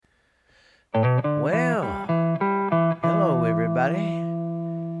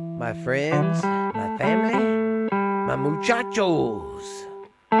friends, my family, my muchachos.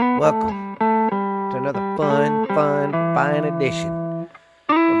 Welcome to another fine edition of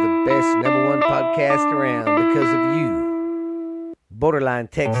the best number one podcast around because of you. Borderline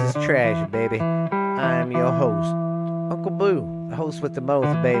Texas Trash, baby. I'm your host, Uncle Boo, the host with the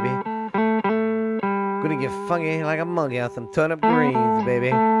most, baby. Gonna get funky like a monkey on some turnip greens,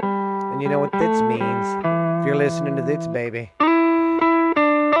 baby. And you know what this means. If you're listening to this, baby,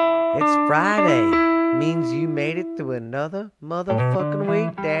 it's Friday. Means you made it through another motherfucking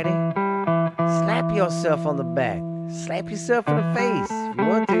week, daddy. Slap yourself on the back. Slap yourself in the face. If you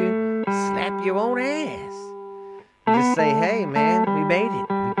want to, slap your own ass. Just say, hey, man, we made it.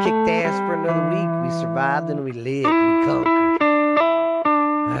 We kicked ass for another week. We survived and we lived. We conquered.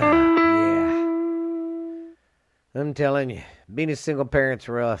 Yeah. I'm telling you, being a single parent's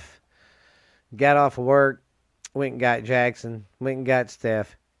rough. Got off of work, went and got Jackson, went and got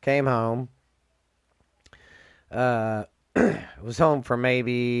Steph, came home. Was home for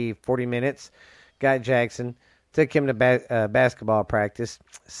maybe 40 minutes, got Jackson, took him to basketball practice,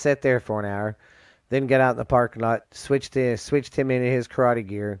 sat there for an hour, then got out in the parking lot, switched him into his karate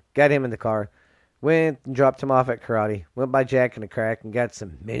gear, got him in the car, went and dropped him off at karate, went by Jack and the Crack and got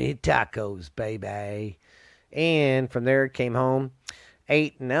some mini tacos, baby. And from there, came home,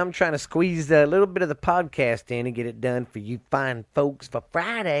 ate, and now I'm trying to squeeze a little bit of the podcast in and get it done for you fine folks for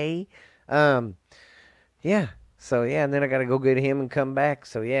Friday. Yeah. So, yeah, and then I got to go get him and come back.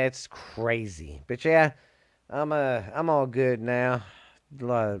 So, yeah, it's crazy. But, yeah, I'm all good now. A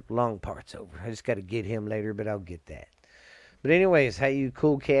lot of long parts over. I just got to get him later, but I'll get that. But anyways, how you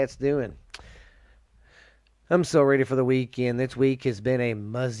cool cats doing? I'm so ready for the weekend. This week has been a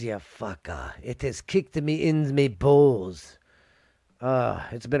motherfucker. It has kicked me in me balls.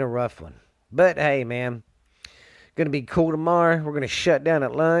 It's been a rough one. But, hey, man, going to be cool tomorrow. We're going to shut down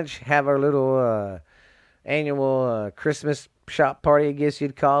at lunch, have our little annual Christmas shop party, I guess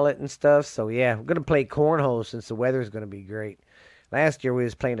you'd call it, and stuff. So, yeah, we're going to play cornhole since the weather's going to be great. Last year we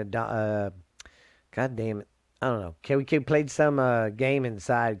was playing God damn it, I don't know. We played some game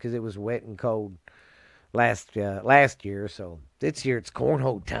inside because it was wet and cold last year. So, this year it's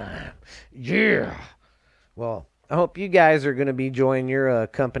cornhole time. Yeah. Well, I hope you guys are going to be enjoying your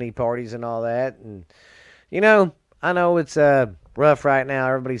company parties and all that. And, you know, I know it's rough right now.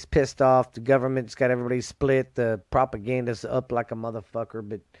 Everybody's pissed off. The government's got everybody split. The propaganda's up like a motherfucker.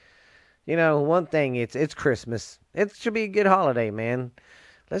 But, you know, one thing, it's Christmas. It should be a good holiday, man.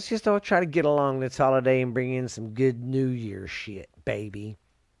 Let's just all try to get along this holiday and bring in some good New Year shit, baby.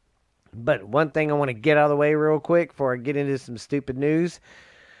 But one thing I want to get out of the way real quick before I get into some stupid news.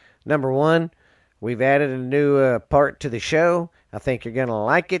 Number one, we've added a new part to the show. I think you're going to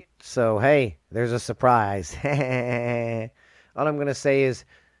like it. So, hey, there's a surprise. All I'm going to say is,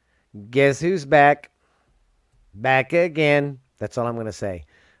 guess who's back? Back again. That's all I'm going to say.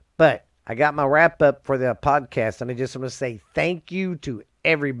 But I got my wrap up for the podcast, and I just want to say thank you to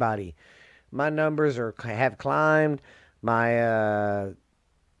everybody. My numbers have climbed. My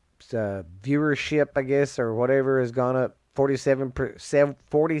viewership, I guess, or whatever, has gone up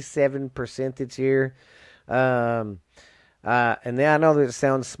 47% this year. And then I know that it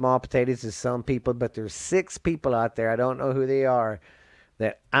sounds small potatoes to some people, but there's 6 people out there, I don't know who they are,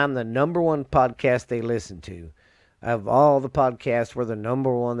 that I'm the number one podcast they listen to. Of all the podcasts, we're the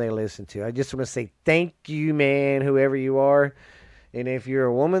number one they listen to. I just want to say thank you, man, whoever you are. And if you're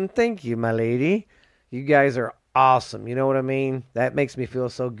a woman, thank you, my lady. You guys are awesome. You know what I mean? That makes me feel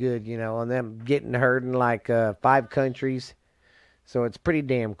so good, you know, and them getting heard in like 5 countries. So it's pretty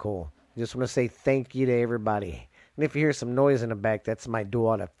damn cool. Just want to say thank you to everybody. And if you hear some noise in the back, that's my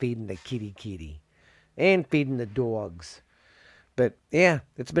daughter feeding the kitty. And feeding the dogs. But, yeah,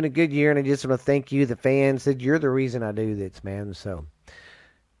 it's been a good year, and I just want to thank you, the fans, that you're the reason I do this, man. So,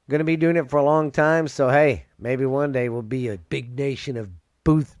 going to be doing it for a long time. So, hey, maybe one day we'll be a big nation of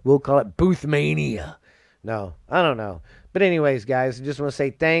Booth. We'll call it Boothmania. No, I don't know. But anyways, guys, I just want to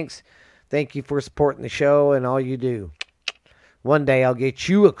say thanks. Thank you for supporting the show and all you do. One day I'll get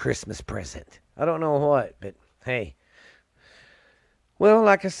you a Christmas present. I don't know what, but hey. Well,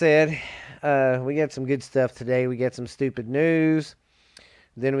 like I said, we got some good stuff today. We got some stupid news.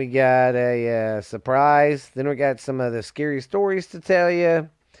 Then we got a surprise. Then we got some of the scary stories to tell you.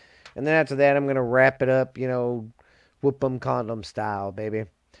 And then after that, I'm going to wrap it up, you know, whoop 'em condom style, baby.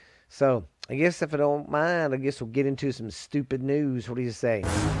 So, I guess if I don't mind, I guess we'll get into some stupid news. What do you say?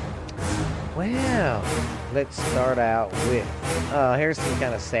 Well, let's start out with, here's some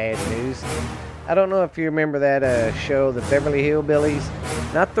kind of sad news. I don't know if you remember that show, The Beverly Hillbillies.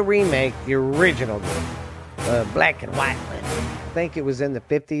 Not the remake, the original. black and white one. I think it was in the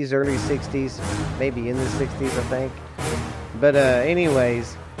 50s, early 60s, maybe in the 60s, I think. But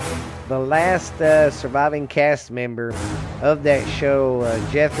anyways, the last surviving cast member of that show,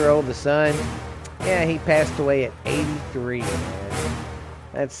 Jethro, the son, yeah, he passed away at 83, man.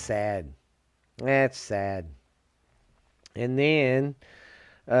 That's sad. That's sad. And then,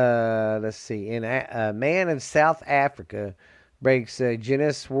 let's see, a man in South Africa breaks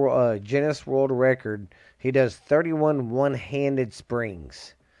Guinness World Record. He does 31 one-handed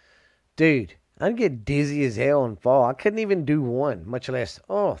springs. Dude, I'd get dizzy as hell and fall. I couldn't even do one, much less,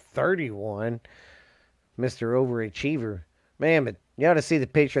 31. Mr. Overachiever. Man, but you ought to see the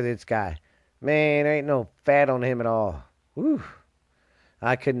picture of this guy. Man, there ain't no fat on him at all. Whew.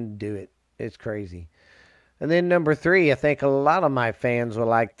 I couldn't do it. It's crazy. And then number 3, I think a lot of my fans will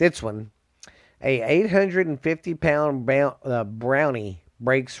like this one. A 850-pound brownie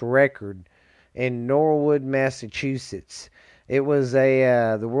breaks record in Norwood, Massachusetts. It was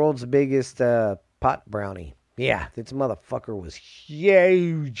the world's biggest pot brownie. Yeah, this motherfucker was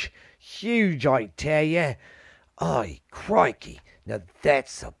huge. Huge, I tell ya. Oh, crikey. Now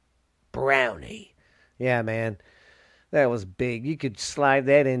that's a brownie. Yeah, man. That was big. You could slide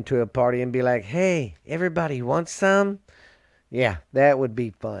that into a party and be like, hey, everybody wants some? Yeah, that would be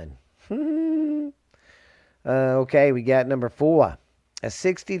fun. Okay, we got number 4. A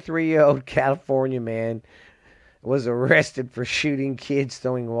 63-year-old California man was arrested for shooting kids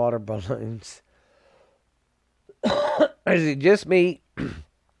throwing water balloons. Is it just me,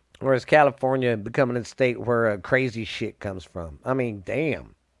 or is California becoming a state where crazy shit comes from? I mean,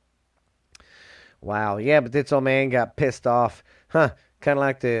 damn. Wow, yeah, but this old man got pissed off. Kind of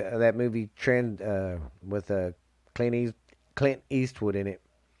like that movie Trend with Clint Eastwood in it.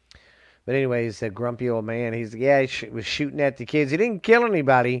 But anyways, a grumpy old man. He was shooting at the kids. He didn't kill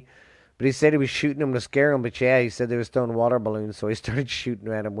anybody, but he said he was shooting them to scare them. But yeah, he said they were throwing water balloons, so he started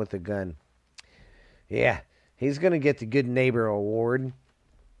shooting at them with a gun. Yeah, he's going to get the Good Neighbor Award.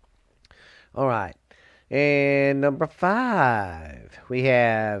 All right. And number 5, we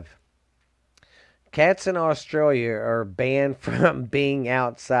have cats in Australia are banned from being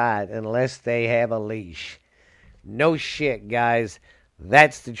outside unless they have a leash. No shit, guys.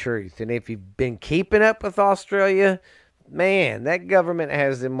 That's the truth. And if you've been keeping up with Australia, man, that government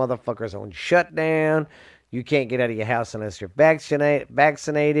has them motherfuckers on shutdown. You can't get out of your house unless you're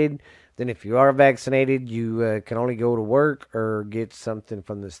vaccinated. Then if you are vaccinated, you can only go to work or get something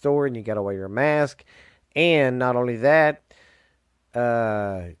from the store, and you got to wear your mask. And not only that,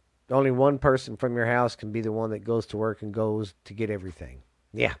 only one person from your house can be the one that goes to work and goes to get everything.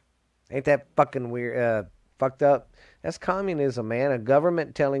 Yeah. Ain't that fucking weird, fucked up? That's communism, man. A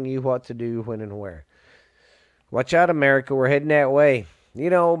government telling you what to do, when, and where. Watch out, America. We're heading that way.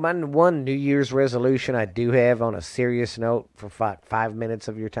 You know, my one New Year's resolution I do have, on a serious note, for 5 minutes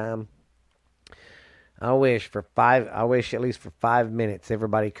of your time. I wish at least for 5 minutes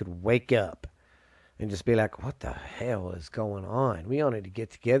everybody could wake up and just be like, what the hell is going on? We all need to get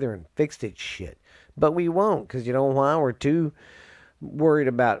together and fix this shit. But we won't, because you know why? We're too worried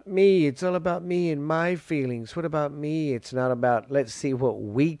about me. It's all about me and my feelings. What about me? It's not about, let's see what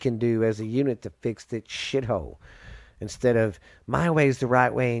we can do as a unit to fix this shithole. Instead of, my way's the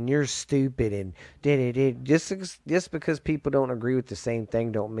right way and you're stupid and just because people don't agree with the same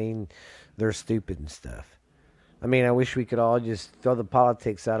thing don't mean they're stupid and stuff. I mean, I wish we could all just throw the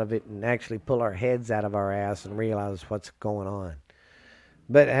politics out of it and actually pull our heads out of our ass and realize what's going on.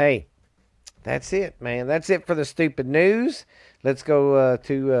 But hey, that's it, man. That's it for the stupid news. Let's go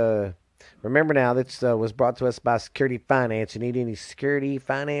to, remember now, this was brought to us by Security Finance. You need any security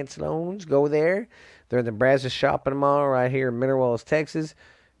finance loans, go there. They're in the Brazos Shopping Mall right here in Mineral Wells, Texas.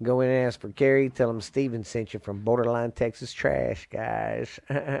 Go in and ask for Gary. Tell them Steven sent you from Borderline Texas Trash, guys.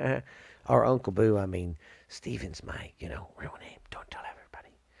 Or Uncle Boo, I mean. Steven's my, real name. Don't tell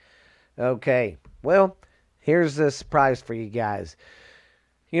everybody. Okay, well, here's a surprise for you guys.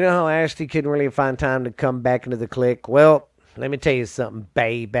 You know how Ashley couldn't really find time to come back into the clique? Well, let me tell you something,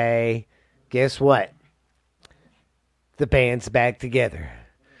 baby. Guess what? The band's back together.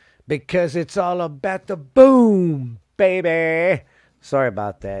 Because it's all about the boom, baby. Sorry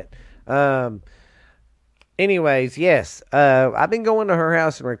about that. Anyways, yes. I've been going to her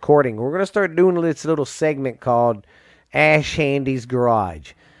house and recording. We're going to start doing this little segment called Ash Handy's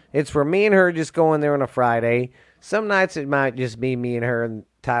Garage. It's for me and her just going there on a Friday. Some nights it might just be me and her and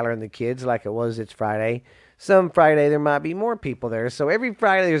Tyler and the kids like it was it's Friday. Some Friday there might be more people there. So every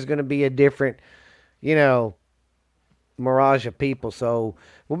Friday there's going to be a different, mirage of people. So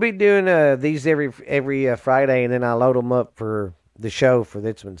we'll be doing these every Friday, and then I load them up for the show for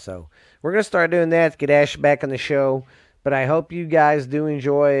this one. So we're gonna start doing that to get Ash back on the show. But I hope you guys do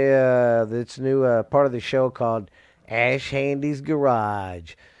enjoy this new part of the show called Ash Handy's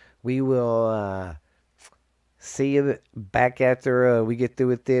Garage. We will see you back after we get through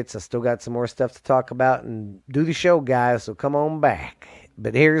with this. I still got some more stuff to talk about and do the show, guys. So come on back.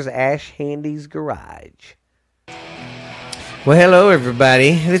 But here's Ash Handy's Garage. Well, hello, everybody.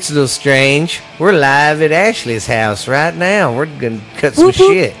 It's a little strange. We're live at Ashley's house right now. We're going to cut some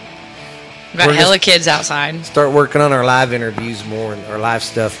shit. Got hella kids outside. Start working on our live interviews more and our live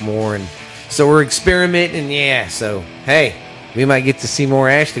stuff more. And so we're experimenting, yeah. So, hey, we might get to see more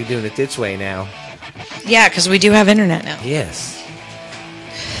Ashley doing it this way now. Yeah, because we do have internet now. Yes.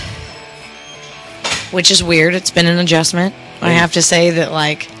 Which is weird. It's been an adjustment. I have to say that,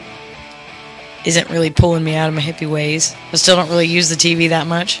 like, isn't really pulling me out of my hippie ways. I still don't really use the TV that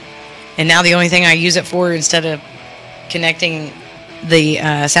much. And now the only thing I use it for, instead of connecting the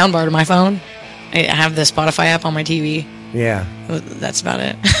soundbar to my phone, I have the Spotify app on my TV. Yeah. That's about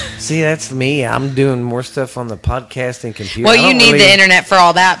it. See, that's me. I'm doing more stuff on the podcasting computer. Well, you need the internet for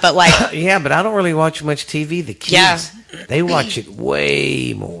all that, but like... Yeah, but I don't really watch much TV. The kids, they watch it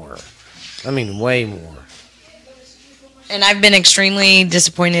way more. I mean, way more. And I've been extremely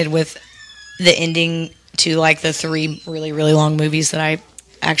disappointed with the ending to, like, the 3 really, really long movies that I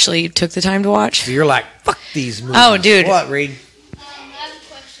actually took the time to watch. So you're like, fuck these movies. Oh, dude. What, Reed? I have a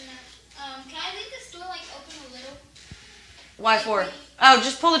question. Can I leave the store like open a little? Why for? Oh,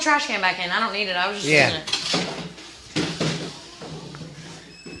 just pull the trash can back in. I don't need it. I was just using it.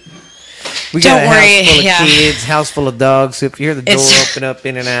 We got Don't a worry, house full of yeah. kids, house full of dogs. So if you hear the door It's- open up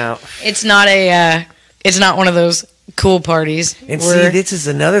in and out. It's not it's not one of those cool parties. And see, where this is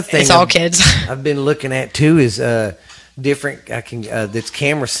another thing. it's all kids. I've been looking at too is different. That's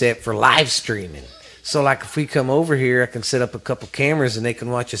camera set for live streaming. So like if we come over here, I can set up a couple cameras and they can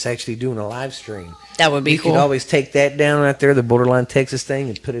watch us actually doing a live stream. That would be You cool. could always take that down right there, the Borderline Texas thing,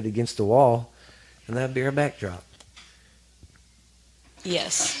 and put it against the wall, and that'd be our backdrop.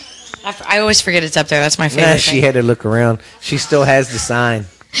 Yes. I always forget it's up there. That's my Nah, favorite she thing. had to look around. She still has the sign.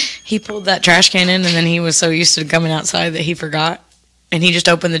 He pulled that trash can in, and then he was so used to coming outside that he forgot. And he just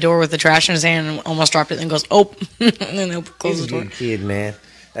opened the door with the trash in his hand and almost dropped it and goes, oh. And then closes He's the a door. good kid, man.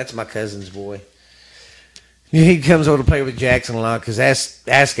 That's my cousin's boy. He comes over to play with Jackson a lot because ask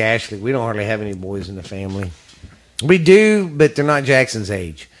Ashley. We don't hardly have any boys in the family. We do, but they're not Jackson's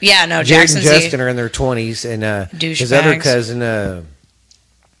age. Yeah, no, Jared and Jackson's Justin are in their 20s, and his other Douchebags. cousin,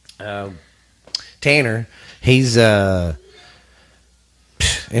 Tanner, he's in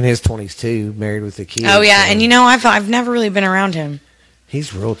his 20s too, married with a kid. Oh, yeah, so and you know, I've never really been around him.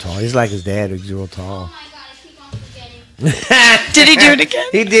 he's real tall. He's like his dad. He's real Oh tall. my god, I keep on forgetting. Did he do it again?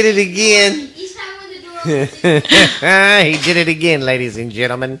 He did it again. Each time when the door opens, He did it again, ladies and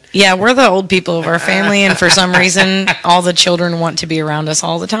gentlemen. Yeah, we're the old people of our family, and for some reason, all the children want to be around us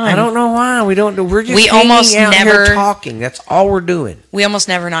all the time. I don't know why. We don't. We're just We hanging almost out never- here talking. That's all we're doing. We almost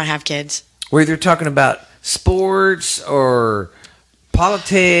never not have kids. We're either talking about sports or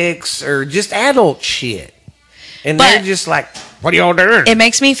politics or just adult shit. And But- they're just like, what are y'all doing? It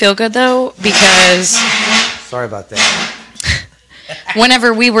makes me feel good, though, because Sorry about that.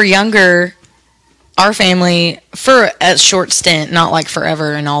 whenever we were younger, our family, for a short stint, not like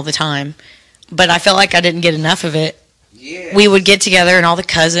forever and all the time, but I felt like I didn't get enough of it. Yeah. We would get together and all the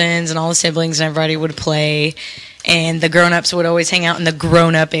cousins and all the siblings and everybody would play, and the grown-ups would always hang out in the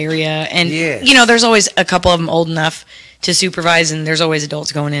grown-up area. And, Yes. you know, there's always a couple of them old enough to supervise, and there's always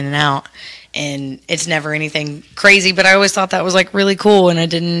adults going in and out. And it's never anything crazy, but I always thought that was, like, really cool, and I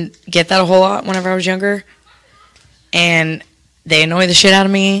didn't get that a whole lot whenever I was younger. And they annoy the shit out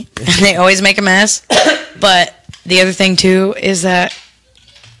of me, and they always make a mess. But the other thing, too, is that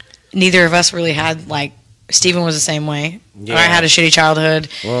neither of us really had, like, Steven was the same way. Yeah. I had a shitty childhood,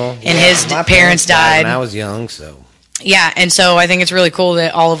 Well, and his my parents died. when I was young, so. Yeah, and so I think it's really cool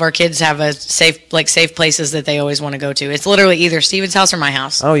that all of our kids have a safe places that they always want to go to. It's literally either Steven's house or my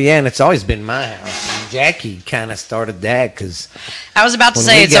house. Oh, yeah, and it's always been my house. And Jackie kind of started that because I was about to when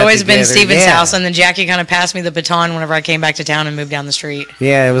say we it's got always been together, Steven's yeah. house, and then Jackie kind of passed me the baton whenever I came back to town and moved down the street.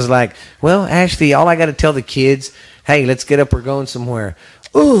 yeah, it was like, well, Ashley, all I got to tell the kids, hey, let's get up, we're going somewhere.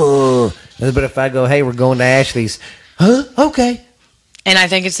 Ooh. But if I go, hey, we're going to Ashley's, huh? Okay. And I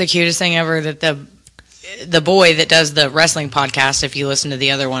think it's the cutest thing ever that the boy that does the wrestling podcast, if you listen to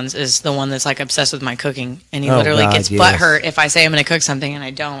the other ones, is the one that's like obsessed with my cooking, and he Oh, literally God, gets yes. butthurt if I say I'm going to cook something and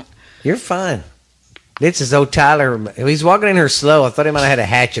I don't. You're fine. This is old Tyler. He's walking in here slow. I thought he might have had a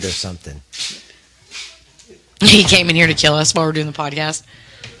hatchet or something. He came in here to kill us while we're doing the podcast.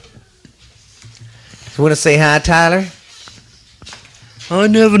 You want to say hi, Tyler? I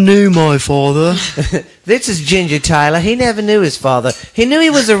never knew my father. This is Ginger Tyler. He never knew his father. He knew he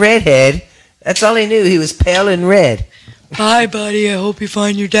was a redhead. That's all he knew. He was pale and red. Bye, buddy. I hope you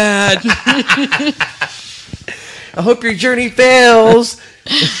find your dad. I hope your journey fails.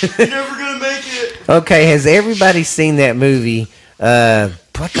 You're never gonna make it. Okay, has everybody seen that movie?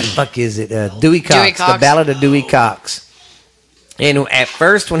 What the fuck is it? Dewey Cox, Cox. The Ballad of Dewey Cox. And at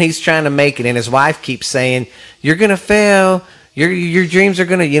first, when he's trying to make it, and his wife keeps saying, "You're gonna fail. Your dreams are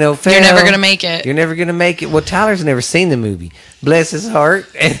gonna, fail. You're never gonna make it." You're never gonna make it." Well, Tyler's never seen the movie. Bless his heart.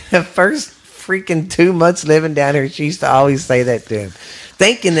 And the first freaking 2 months living down here, she used to always say that to him,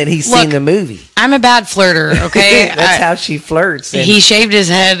 thinking that he's seen the movie. I'm a bad flirter, okay? That's how she flirts. And He shaved his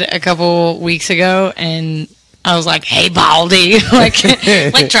head a couple weeks ago, and I was like, "Hey, Baldy," like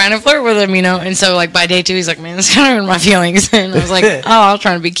trying to flirt with him, And so, like, by day 2, he's like, "Man, this kind of hurt my feelings," and I was like, "Oh, I was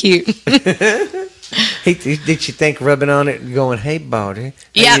trying to be cute." Did she think rubbing on it and going, "Hey, Baldy"?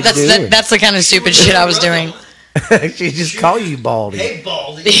 Yeah, that's the kind of stupid shit I was doing. She just call you Baldy. Hey,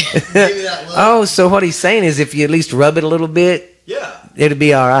 Baldy. Give me that look. Oh, so what he's saying is if you at least rub it a little bit, Yeah. it'll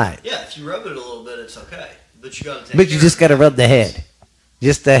be all right. Yeah, if you rub it a little bit, it's okay. But you gotta take But you just got to rub the head.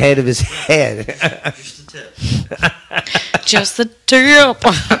 Just the head of his head. just the tip. Just the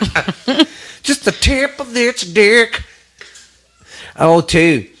tip. Just the tip of its dick. Oh,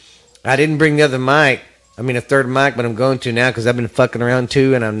 too. I didn't bring the other mic. I mean, a third mic, but I'm going to now because I've been fucking around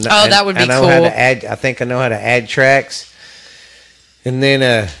too, and I'm. That would be I know cool. How to add. I think I know how to add tracks, and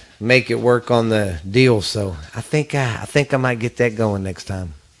then make it work on the deal. So I think I might get that going next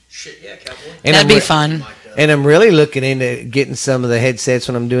time. Shit, yeah, cowboy. And That'd be fun. And I'm really looking into getting some of the headsets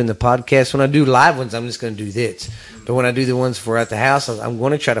when I'm doing the podcast. When I do live ones, I'm just going to do this. But when I do the ones for at the house, I'm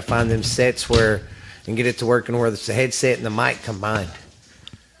going to try to find them sets and get it to working where it's the headset and the mic combined.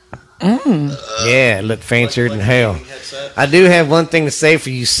 Yeah, it look fancier than hell. I do have one thing to say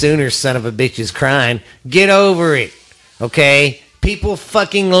for you Sooner son of a bitches crying. Get over it, okay? People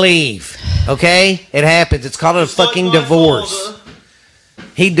fucking leave, okay? It happens. It's called a fucking divorce.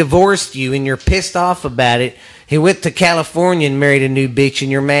 He divorced you and you're pissed off about it. He went to California and married a new bitch and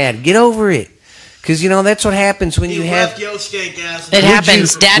you're mad. Get over it. Because, that's what happens when you have... Yo skank ass. It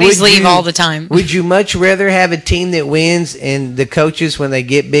happens. Daddies leave all the time. Would you much rather have a team that wins and the coaches, when they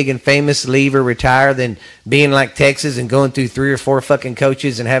get big and famous, leave or retire than being like Texas and going through 3 or 4 fucking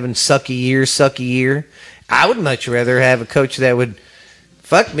coaches and having sucky year? I would much rather have a coach that would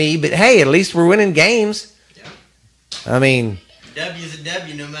fuck me, but hey, at least we're winning games. Yeah. I mean... W's a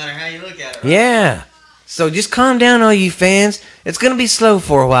W no matter how you look at it. Right? Yeah. So just calm down, all you fans. It's going to be slow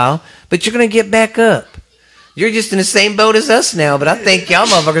for a while, but you're going to get back up. You're just in the same boat as us now, but I think y'all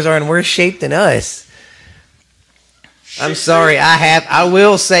motherfuckers are in worse shape than us. I'm sorry. I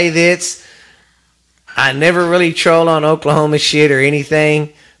will say this. I never really troll on Oklahoma shit or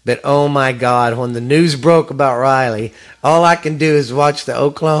anything, but oh my God, when the news broke about Riley, all I can do is watch the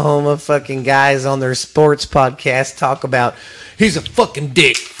Oklahoma fucking guys on their sports podcast talk about he's a fucking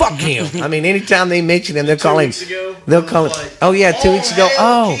dick. Fuck him. I mean, anytime they mention him, they'll call him. 2 weeks ago, They'll call him. like, Oh yeah, 2 weeks ago.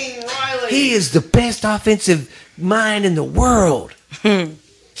 Oh, King Riley. he is the best offensive mind in the world. In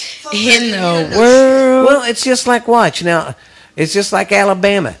the world. Well, it's just like watch now. It's just like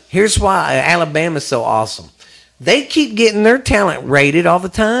Alabama. Here's why Alabama's so awesome. They keep getting their talent rated all the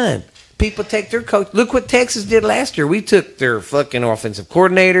time. People take their coach. Look what Texas did last year. We took their fucking offensive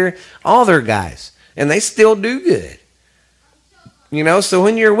coordinator, all their guys, and they still do good. So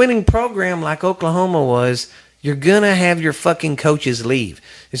when you're a winning program like Oklahoma was, you're going to have your fucking coaches leave.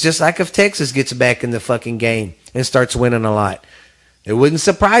 It's just like if Texas gets back in the fucking game and starts winning a lot. It wouldn't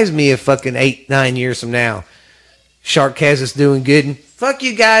surprise me if fucking 8-9 years from now, Shark has us doing good and fuck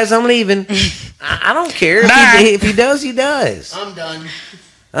you guys, I'm leaving. I don't care. If he does, he does. I'm done.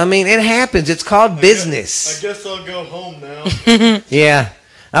 I mean, it happens. It's called business. I guess I'll go home now. Yeah,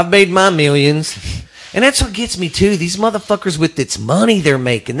 I've made my millions. And that's what gets me, too. These motherfuckers with this money they're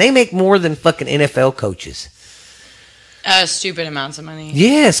making. They make more than fucking NFL coaches. Stupid amounts of money.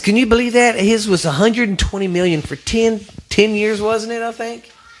 Yes. Can you believe that? His was $120 million for 10 years, wasn't it, I think?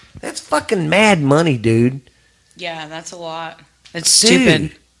 That's fucking mad money, dude. Yeah, that's a lot. It's stupid.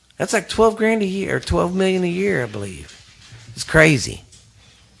 Dude, that's like $12,000 a year, or $12 million a year, I believe. It's crazy.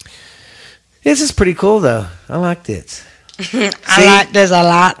 This is pretty cool, though. I like this. I like this a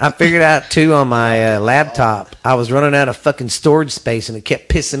lot. I figured out, too, on my laptop, I was running out of fucking storage space, and it kept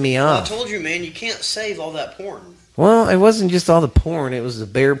pissing me I off. told you, man, you can't save all that porn. Well, it wasn't just all the porn. It was the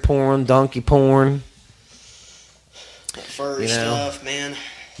bear porn, donkey porn. Furry stuff, man.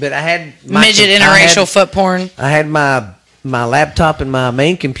 But I had Midget interracial foot porn. I had my my laptop and my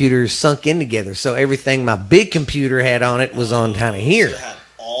main computer sunk in together, so everything my big computer had on it was on kind of here. You had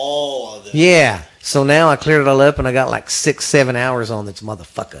all of it. Yeah. So now I cleared it all up, and I got like 6-7 hours on this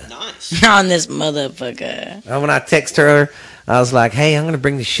motherfucker. Nice. On this motherfucker. And when I text her, I was like, "Hey, I'm gonna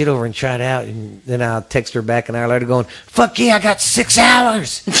bring this shit over and try it out." And then I'll text her back an hour later, going, "Fuck yeah, I got 6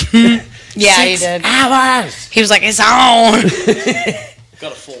 hours." Yeah, he 6 did. hours. He was like, "It's on."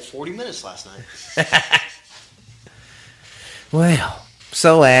 Got a full 40 minutes last night. Well,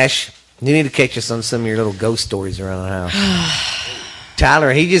 so Ash, you need to catch us on some of your little ghost stories around the house.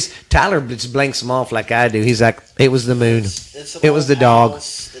 Tyler just blanks them off like I do. He's like, "It was the moon. It's It was the dog.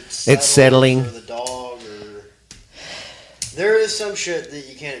 It's settling. Or the dog, or there is some shit that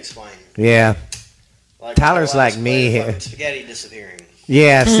you can't explain. Yeah, Like Tyler's the like last me plate of here. fucking spaghetti disappearing.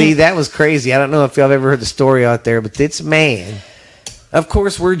 yeah." See, that was crazy. I don't know if y'all have ever heard the story out there, but this man. Of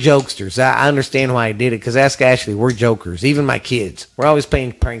course, we're jokesters. I understand why he did it, because ask Ashley, we're jokers. Even my kids. We're always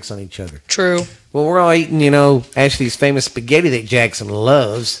playing pranks on each other. True. Well, we're all eating, Ashley's famous spaghetti that Jackson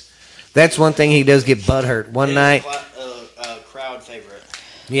loves. That's one thing he does get butthurt. One night, Crowd favorite.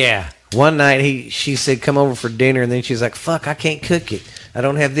 yeah, one night she said, "Come over for dinner," and then she's like, "Fuck, I can't cook it. I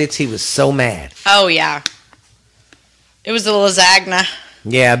don't have this." He was so mad. Oh, yeah. It was the lasagna.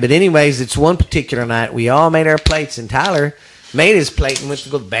 Yeah, but anyways, it's one particular night. We all made our plates, and Tyler made his plate and went to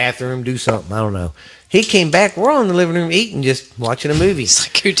go to the bathroom, do something. I don't know. He came back. We're all in the living room eating, just watching a movie. It's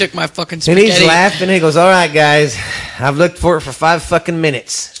like, who took my fucking And spaghetti? he's laughing. He goes, "All right, guys, I've looked for it for 5 fucking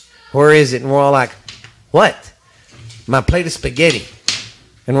minutes. Where is it?" And we're all like, "What?" "My plate of spaghetti."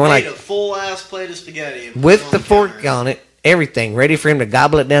 And we're Made like, a full ass plate of spaghetti and put with it the on fork counter. on it, everything, ready for him to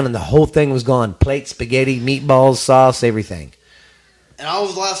gobble it down, and the whole thing was gone. Plate, spaghetti, meatballs, sauce, everything. And I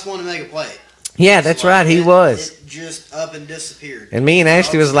was the last one to make a plate. Yeah, that's So, right. He was. It just up and disappeared. And me and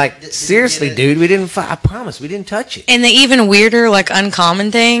Ashley was like, Didn't "Seriously, get it. dude, we didn't. I promise, we didn't touch it." And the even weirder, like,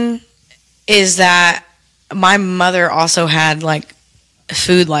 uncommon thing is that my mother also had, like,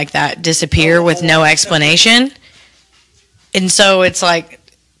 food like that disappear with no explanation. And so it's like,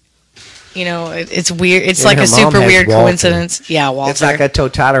 it's weird. It's And like her a mom super has weird Walter. coincidence. Yeah, Walter. It's like I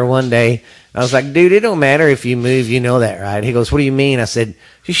told Tyler one day, I was like, "Dude, it don't matter if you move, you know that, right?" He goes, "What do you mean?" I said,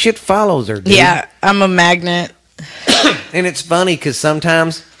 "Your shit follows her, dude." yeah, I'm a magnet. And it's funny because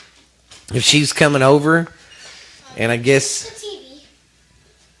sometimes if she's coming over, and I guess,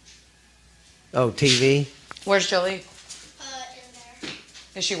 The TV. TV. Where's Jolie? In there.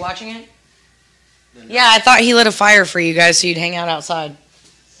 Is she watching it? Yeah, I thought he lit a fire for you guys so you'd hang out outside.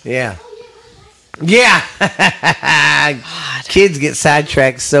 Yeah. Yeah. God. Kids get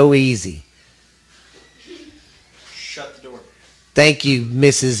sidetracked so easy. Shut the door. Thank you,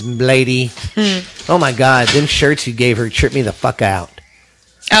 Mrs. Lady. Oh my God, them shirts you gave her tripped me the fuck out.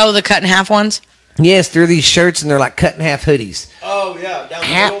 Oh, the cut in half ones? Yes, they're these shirts and they're like cut in half hoodies. Oh yeah, down the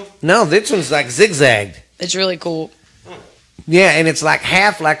middle. Half, no, this one's like zigzagged. It's really cool. Yeah, and it's like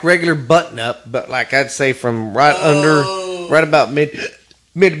half like regular button up, but like I'd say from right under, right about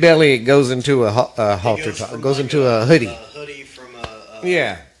mid belly, it goes into a halter top. It goes into a hoodie. A hoodie from a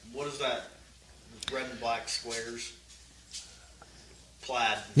Yeah. What is that? Red and black squares.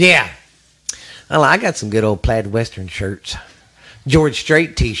 Plaid. Yeah. I got some good old plaid western shirts. George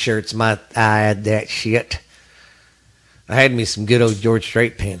Strait t-shirts, I had that shit. I had me some good old George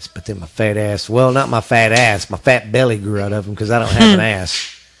Strait pants, but then my fat ass, well, not my fat ass, my fat belly grew out of them because I don't have an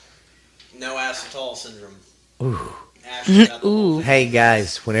ass. No ass at all syndrome. Ooh. Ashley got the whole Ooh. thing. Hey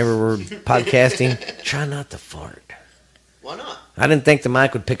guys, whenever we're podcasting, try not to fart. Why not? I didn't think the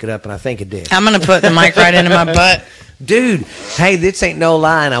mic would pick it up, and I think it did. I'm going to put the mic right into my butt. Dude, hey, this ain't no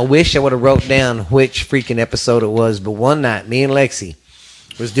lie, and I wish I would have wrote down which freaking episode it was, but one night, me and Lexi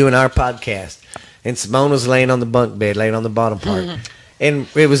was doing our podcast, and Simone was laying on the bunk bed, laying on the bottom part, and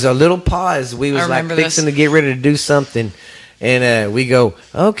it was a little pause. We was I like remember fixing this. to get ready to do something, and we go,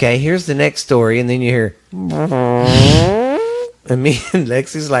 "Okay, here's the next story," and then you hear, and me and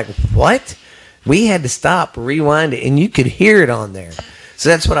Lexi's like, "What?" We had to stop, rewind it, and you could hear it on there. So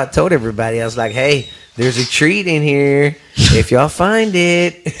that's what I told everybody. I was like, "Hey, there's a treat in here if y'all find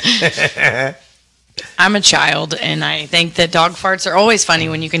it." I'm a child, and I think that dog farts are always funny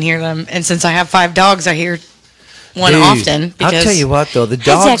when you can hear them. And since I have 5 dogs, I hear one Dude, often. Because I'll tell you what, though, the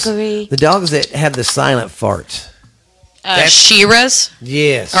Zachary. dogs that have the silent farts, Shiras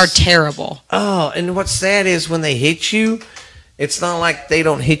yes, are terrible. oh, and what's sad is when they hit you, it's not like they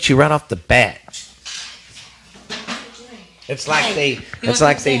don't hit you right off the bat. It's like they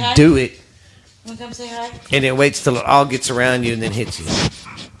do it, Want to come say hi? and it waits till it all gets around you and then hits you.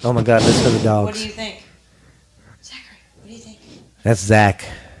 Oh my God, listen to the dogs. What do you think? Zachary, what do you think? That's Zach.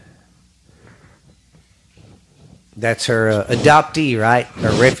 That's her adoptee, right?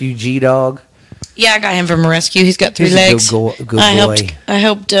 Her refugee dog. Yeah, I got him from a rescue. He's got 3 He's legs. a good boy. I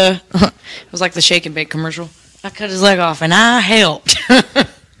helped. It was like the shake and bake commercial. I cut his leg off and I helped.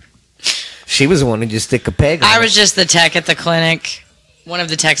 She was the one who just stick a peg on I it. was just the tech at the clinic. One of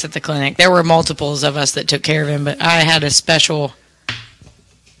the techs at the clinic. There were multiples of us that took care of him, but I had a special.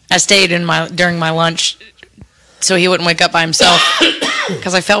 I stayed during my lunch so he wouldn't wake up by himself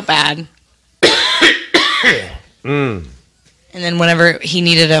because I felt bad. And then whenever he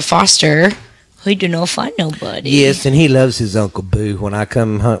needed a foster, he did not find nobody. Yes, and he loves his Uncle Boo. When I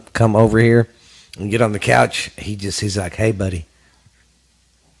come over here and get on the couch, he's like, "Hey, buddy."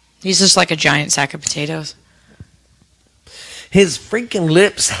 He's just like a giant sack of potatoes. His freaking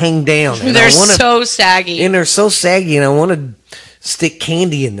lips hang down. And They're so saggy. And they're so saggy, and I want to stick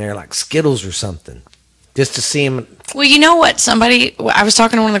candy in there like Skittles or something just to see him. Well, you know what? I was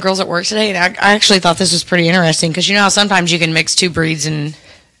talking to one of the girls at work today, and I actually thought this was pretty interesting because you know how sometimes you can mix 2 breeds and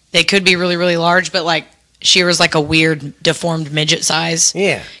they could be really, really large, but like Shira's like a weird deformed midget size.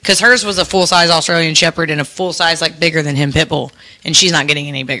 Yeah. Because hers was a full-size Australian Shepherd and a full-size, like, bigger than him pit bull. And she's not getting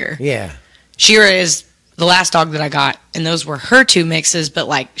any bigger. Yeah. Shira is the last dog that I got. And those were her 2 mixes, but,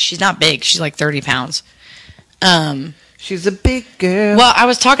 like, she's not big. She's, like, 30 pounds. She's a big girl. Well, I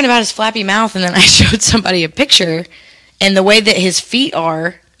was talking about his flappy mouth, and then I showed somebody a picture. And the way that his feet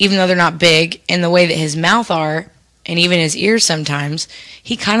are, even though they're not big, and the way that his mouth are, and even his ears sometimes,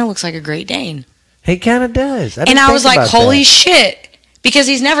 he kind of looks like a Great Dane. He kind of does. And I was like, holy shit. Because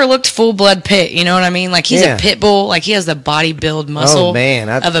he's never looked full-blood pit, you know what I mean? Like, he's a pit bull. Like, he has the body build muscle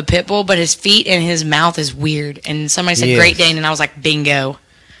of a pit bull, but his feet and his mouth is weird. And somebody said Great Dane, and I was like, bingo.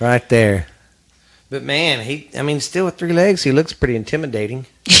 Right there. But, man, still with 3 legs, he looks pretty intimidating.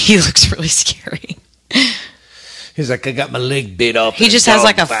 He looks really scary. He's like, I got my leg bit off. He just has,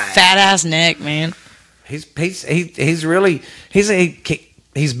 like, a fat-ass neck, man. He's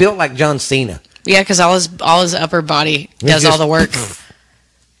built like John Cena. Yeah, because all his upper body does all the work.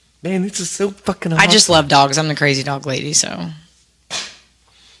 Man, this is so fucking awesome. I just love dogs. I'm the crazy dog lady, so.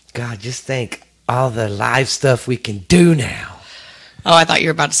 God, just think all the live stuff we can do now. Oh, I thought you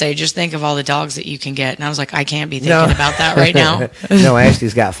were about to say, just think of all the dogs that you can get. And I was like, I can't be thinking about that right now. No,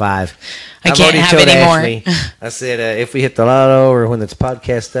 Ashley's got 5. I can't have any more. I said, if we hit the lotto or when this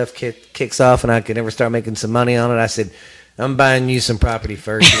podcast stuff kicks off and I could ever start making some money on it, I said, I'm buying you some property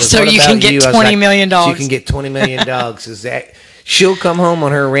first. Goes, so you can get 20 million dogs. You can get 20 million dogs. Is that she'll come home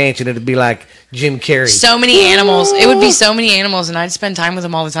on her ranch and it'll be like Jim Carrey. So many animals. It would be so many animals, and I'd spend time with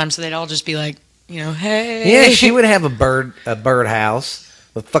them all the time, so they'd all just be like, hey. Yeah, she would have a bird house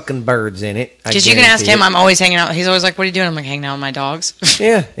with fucking birds in it. Because you can ask him. I'm always hanging out. He's always like, what are you doing? I'm like, hanging out with my dogs.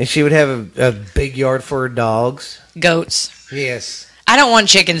 Yeah, and she would have a big yard for her dogs. Goats. Yes. I don't want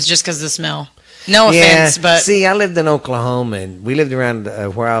chickens just because of the smell. No offense, but... See, I lived in Oklahoma, and we lived around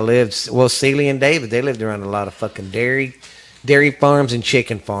where I lived. Well, Celie and David, they lived around a lot of fucking dairy farms and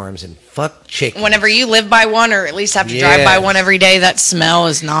chicken farms, and fuck chickens. Whenever you live by one, or at least have to drive by one every day, that smell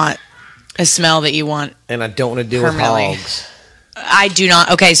is not a smell that you want. And I don't want to deal with hogs. I do not.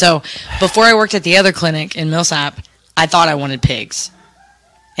 Okay, so before I worked at the other clinic in Millsap, I thought I wanted pigs.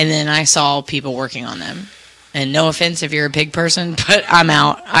 And then I saw people working on them. And no offense if you're a pig person, but I'm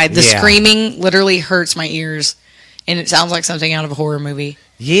out. The screaming literally hurts my ears. And it sounds like something out of a horror movie.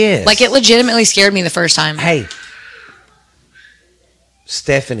 Yes. Like, it legitimately scared me the first time. Hey,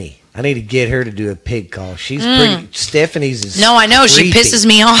 Stephanie, I need to get her to do a pig call. She's pretty. Stephanie's is No, I know. creepy. She pisses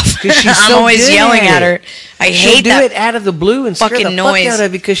me off. She's I'm so always good yelling at her. She'll hate do that it out of the blue and scare fucking the noise. fuck out of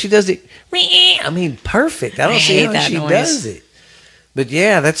it because she does it. I mean, perfect. I don't see hate how that she noise. does it. But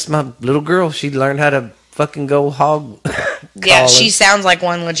yeah, that's my little girl. She learned how to fucking go hog. Yeah, she sounds like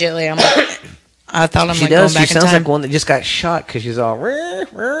one legitly. I thought I'm She like does. going back She in sounds time. like one that just got shot because she's all. Rrr,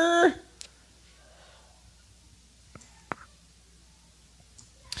 rrr.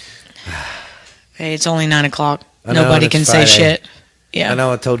 Hey, it's only 9 o'clock. I know, Nobody it's can Friday. say shit. Yeah. I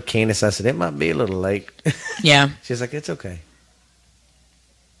know. I told Candace. I said it might be a little late. Yeah. She's like, it's okay.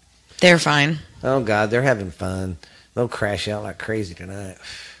 They're fine. Oh God, they're having fun. They'll crash out like crazy tonight.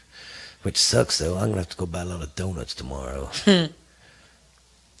 Which sucks though. I'm gonna have to go buy a lot of donuts tomorrow.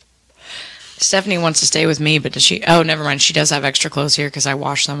 Stephanie wants to stay with me, but does she? Oh, never mind. She does have extra clothes here because I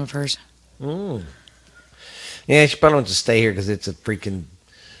washed some of hers. Yeah, she probably wants to stay here because it's a freaking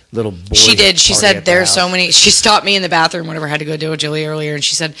little boy. She did. She party said at the there's so house. many. She stopped me in the bathroom whenever I had to go deal with Julie earlier, and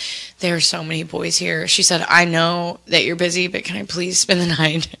she said there are so many boys here. She said, I know that you're busy, but can I please spend the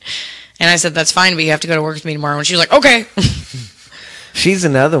night? And I said, that's fine, but you have to go to work with me tomorrow. And she was like, okay. She's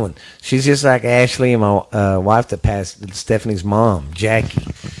another one. She's just like Ashley and my wife that passed, Stephanie's mom, Jackie.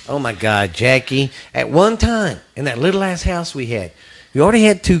 Oh my God, Jackie. At one time, in that little ass house we already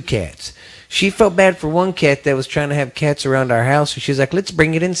had 2 cats. She felt bad for one cat that was trying to have cats around our house. So she's like, let's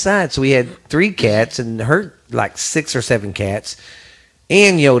bring it inside. So we had 3 cats and her like 6 or 7 cats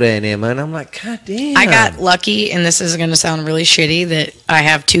and Yoda and Emma. And I'm like, God damn. I got lucky, and this is going to sound really shitty, that I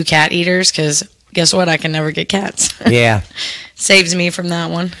have 2 cat eaters because guess what? I can never get cats. Yeah. Saves me from that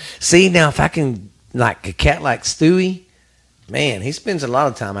one. See, now if I can, like a cat like Stewie, man, he spends a lot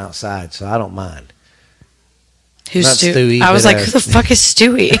of time outside, so I don't mind. Who's Not Stewie, I was but, like, who the fuck is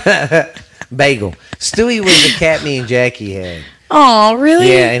Stewie? Bagel. Stewie was the cat me and Jackie had. Oh, really?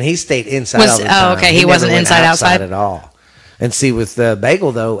 Yeah, and he stayed inside all the time. Okay, he wasn't never went inside, outside at all. And see, with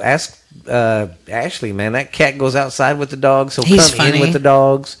Bagel though, ask Ashley, man, that cat goes outside with the dogs. He'll He's come funny. in with the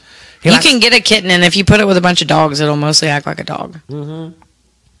dogs. You can get a kitten, and if you put it with a bunch of dogs, it'll mostly act like a dog. Mm-hmm.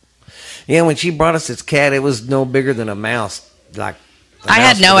 Yeah, when she brought us this cat, it was no bigger than a mouse. Like I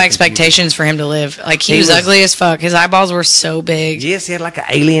had no expectations for him to live. Like, he was ugly as fuck. His eyeballs were so big. Yes, he had like an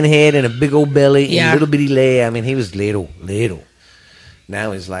alien head and a big old belly and Yeah. a little bitty leg. I mean, he was little.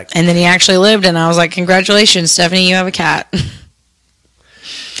 Now he's like... And then he actually lived, and I was like, congratulations, Stephanie, you have a cat.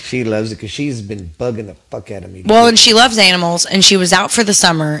 She loves it because she's been bugging the fuck out of me. Well, and she loves animals, and she was out for the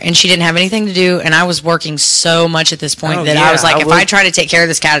summer, and she didn't have anything to do, and I was working so much at this point Oh, that yeah, I was like, I if would- I try to take care of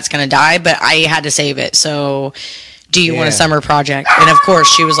this cat, it's going to die, but I had to save it, so do you want a Yeah. summer project? And of course,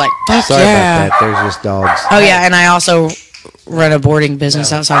 she was like, fuck Sorry yeah. about that. There's just dogs. Oh, yeah, and I also run a boarding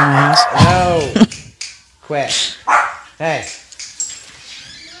business outside my house. No. Quit. Hey.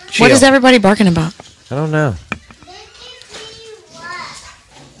 What Chill. is everybody barking about? I don't know.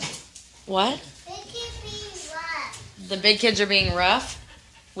 What? The big kids are being rough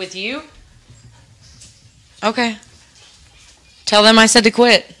with you? Okay. Tell them I said to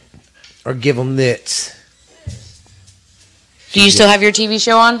quit. Or give them nits. Do you still have your TV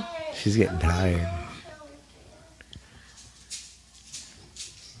show on? She's getting tired.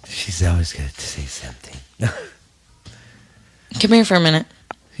 She's always got to say something. Come here for a minute.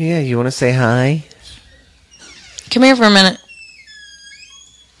 Yeah, you want to say hi? Come here for a minute.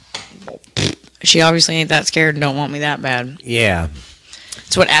 She obviously ain't that scared and don't want me that bad. Yeah.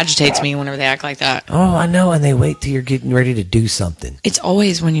 It's what agitates me whenever they act like that. Oh, I know, and they wait till you're getting ready to do something. It's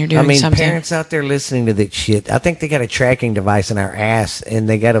always when you're doing I mean, something. parents out there listening to that shit, I think they got a tracking device in our ass, and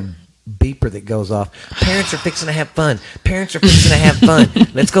they got a beeper that goes off. Parents are fixing to have fun. Parents are fixing to have fun.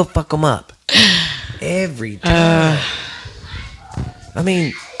 Let's go fuck them up. Every time. I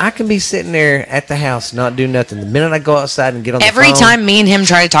mean, I can be sitting there at the house, not do nothing. The minute I go outside and get on the phone. Every time me and him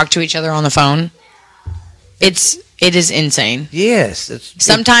try to talk to each other on the phone, it is insane. Yes.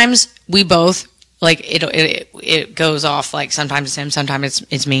 Sometimes we both, like, it goes off, like, sometimes it's him, sometimes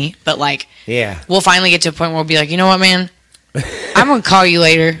it's me. But, like, Yeah. we'll finally get to a point where we'll be like, you know what, man? I'm going to call you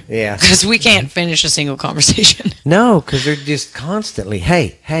later. Yeah. Because we can't finish a single conversation. No, because they're just constantly,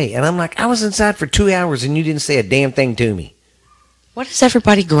 hey. And I'm like, I was inside for 2 hours and you didn't say a damn thing to me. What is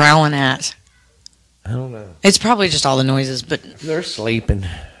everybody growling at? I don't know. It's probably just all the noises, but, They're sleeping.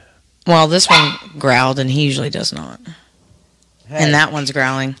 well, this one growled, and he usually does not. Hey, And that one's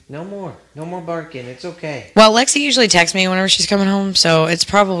growling. No more barking. It's okay. Well, Lexi usually texts me whenever she's coming home, so it's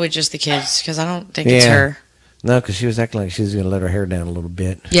probably just the kids, because I don't think it's Yeah. her. No, because she was acting like she was going to let her hair down a little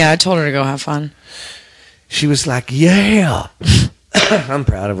bit. Yeah, I told her to go have fun. She was like, yeah. I'm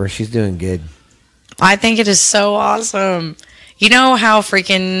proud of her. She's doing good. I think it is so awesome. You know how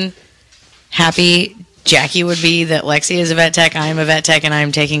freaking happy Jackie would be that Lexi is a vet tech, I am a vet tech, and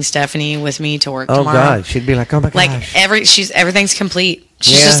I'm taking Stephanie with me to work Oh, tomorrow. God. She'd be like, oh, my Like, gosh. everything's complete.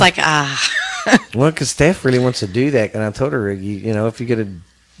 She's Yeah. just like, Well, because Steph really wants to do that. And I told her, you know, if you're going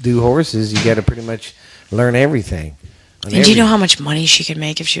to do horses, you got to pretty much learn everything. And do you know how much money she could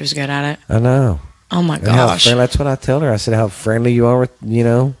make if she was good at it? I know. Oh, my And how gosh. that's what I tell her. I said how friendly you are with, you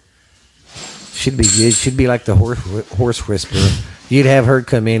know. She'd be good. She'd be like the horse whisperer. You'd have her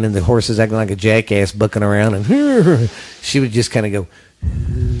come in and the horse is acting like a jackass, bucking around, and she would just kind of go,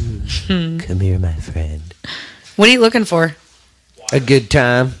 come here, my friend. What are you looking for? A good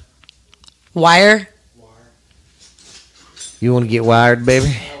time. Wire? You want to get wired,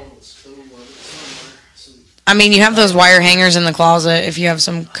 baby? I mean, you have those wire hangers in the closet if you have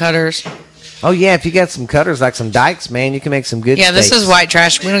some cutters. Oh, yeah, if you got some cutters, like some dikes, man, you can make some good Yeah, this steaks. is white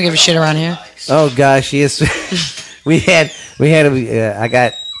trash. We don't give a shit around here. Oh, gosh, yes. I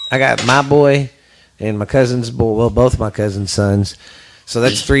got my boy and my cousin's boy, well, both my cousin's sons. So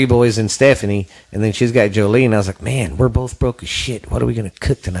that's 3 boys and Stephanie, and then she's got Jolene. I was like, man, we're both broke as shit. What are we going to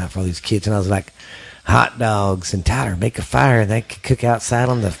cook tonight for all these kids? And I was like, hot dogs, and Tyler, make a fire, and they could cook outside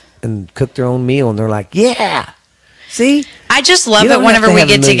and cook their own meal, and they're like, yeah. See, I just love You it don't have whenever to we have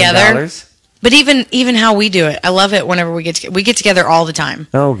get $1 million. together. But even how we do it, I love it whenever we get together all the time.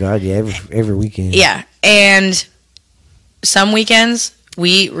 Oh God, yeah, every weekend. Yeah, and some weekends we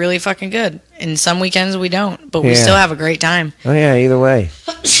eat really fucking good, and some weekends we don't, but we Yeah. still have a great time. Oh yeah, either way.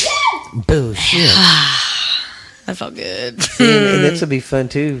 Bullshit. That felt good. And this will be fun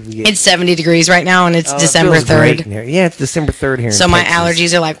too. We get- It's 70 degrees right now, and it's Oh, it December feels great 3rd. in here. Yeah, it's December 3rd here. So in my Texas.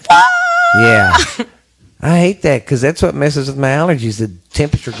 allergies are like, "Wah!" Yeah. I hate that because that's what messes with my allergies. The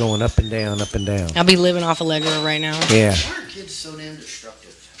temperature going up and down, up and down. I'll be living off Allegra right now. Yeah. Why are kids so damn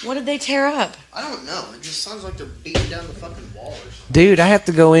destructive? What did they tear up? I don't know. It just sounds like they're beating down the fucking wall or something. Dude, I have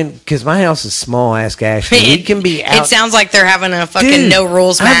to go in because my house is small. Ask Ashley. We can be out. It sounds like they're having a fucking Dude, no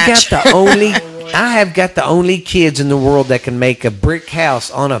rules match. I have got the only kids in the world that can make a brick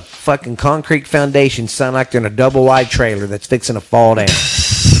house on a fucking concrete foundation sound like they're in a double wide trailer that's fixing to fall down.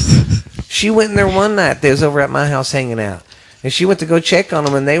 She went in there one night. They was over at my house hanging out, and she went to go check on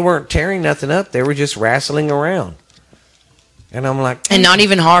them, and they weren't tearing nothing up. They were just wrestling around. And I'm like, And not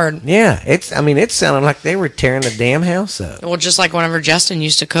even hard. yeah, it sounded like they were tearing the damn house up. Well, just like whenever Justin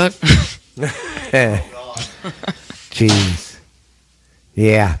used to cook. Jeez.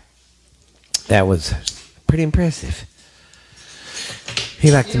 Yeah. That was pretty impressive.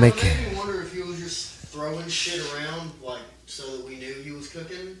 He liked to make It made me wonder if he was just throwing shit around, like, so that we knew he was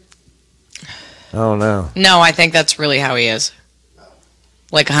cooking. Oh no. No, I think that's really how he is.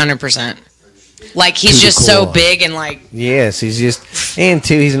 Like 100%. Like he's To the just so core. big and like, Yes, he's just, and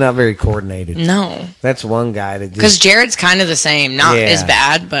two, he's not very coordinated. no. That's one guy that Because just, Jared's kind of the same. Not Yeah. as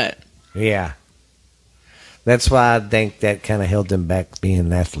bad, but yeah. That's why I think that kind of held him back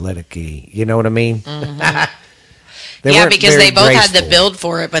being athletic. You know what I mean? They yeah, weren't because very they both had the graceful. build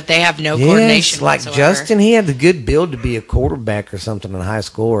for it, but they have no Yes, coordination like whatsoever. Justin, he had the good build to be a quarterback or something in high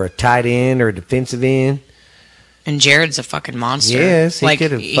school, or a tight end or a defensive end. And Jared's a fucking monster. Yes, he Like,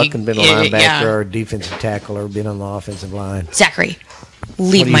 could have fucking been a yeah, linebacker yeah. or a defensive tackle or been on the offensive line. Zachary,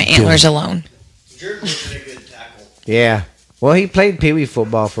 leave What are my you antlers doing? alone. Jared was a good tackle. Yeah. Well, he played Pee Wee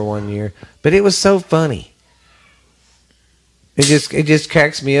football for 1 year, but it was so funny. It just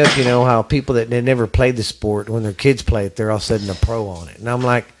cracks me up, you know, how people that they never played the sport, when their kids play it, they're all of a sudden a pro on it. And I'm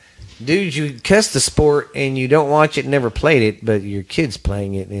like, dude, you cuss the sport and you don't watch it, never played it, but your kid's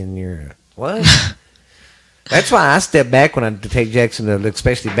playing it and you're, what? That's why I step back when I take Jackson to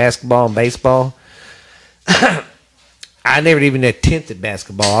especially basketball and baseball. I never even attempted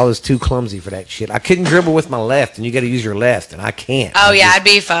basketball. I was too clumsy for that shit. I couldn't dribble with my left, and you got to use your left, and I can't. Oh, I yeah, just- I'd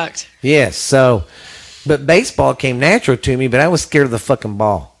be fucked. Yes, so, but baseball came natural to me, but I was scared of the fucking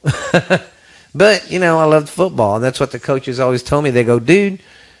ball. But, you know, I loved football, and that's what the coaches always told me. They go, dude,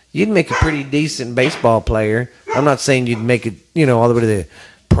 you'd make a pretty decent baseball player. I'm not saying you'd make it, you know, all the way to the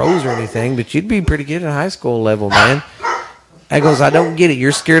pros or anything, but you'd be pretty good at high school level, man. I goes, I don't get it.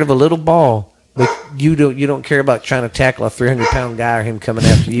 You're scared of a little ball, but you don't care about trying to tackle a 300-pound guy or him coming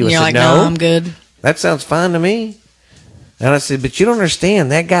after you. And I you're said, like, no, no, I'm good. that sounds fine to me. And I said, but you don't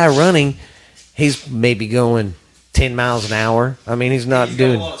understand. That guy running, he's maybe going 10 miles an hour. I mean, he's not He's got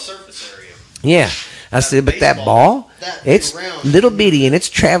doing. a lot of surface area. Yeah. I said, but that baseball, ball, that big it's around. little bitty and it's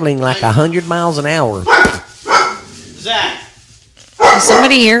traveling like 100 miles an hour. Zach, Is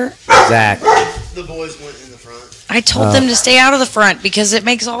somebody here? Zach. the boys went in the front. I told them to stay out of the front because it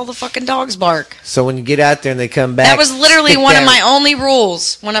makes all the fucking dogs bark. So when you get out there and they come back. That was literally stick one of that- my only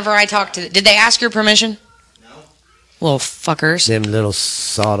rules whenever I talked to them. Did they ask your permission? No. Little fuckers. Them little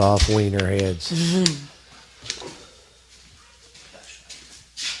sawed off wiener heads.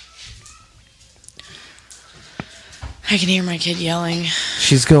 I can hear my kid yelling.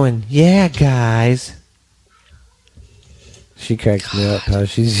 She's going, yeah, guys. She cracks me up. Huh?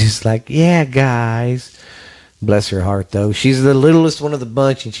 She's just like, yeah, guys. Bless her heart, though. She's the littlest one of the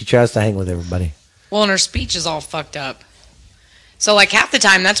bunch, and she tries to hang with everybody. Well, and her speech is all fucked up. So, like, half the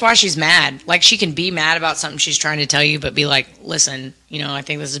time, that's why she's mad. Like, she can be mad about something she's trying to tell you, but be like, listen, you know, I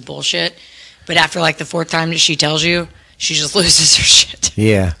think this is bullshit. But after, like, the fourth time that she tells you, she just loses her shit.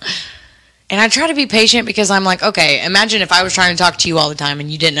 Yeah. And I try to be patient because I'm like, okay, imagine if I was trying to talk to you all the time and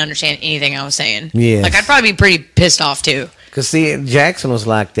you didn't understand anything I was saying. Yes. Like, I'd probably be pretty pissed off, too. Because, see, Jackson was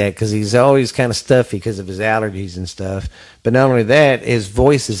like that because he's always kind of stuffy because of his allergies and stuff. But not only that, his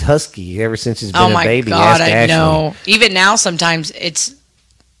voice is husky ever since he's been Oh, a my baby. God, Ask I Ashley. know. Even now, sometimes it's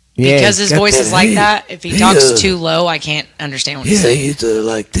Yeah, because he's his got voice that, is like "Hey, that. If he talks too low, I can't understand what he's saying. it's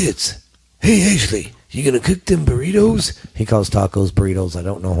like this. Hey, Ashley, You gonna cook them burritos? He calls tacos burritos. I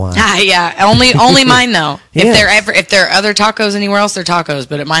don't know why. Yeah, only mine though. Yeah. If there are other tacos anywhere else, they're tacos.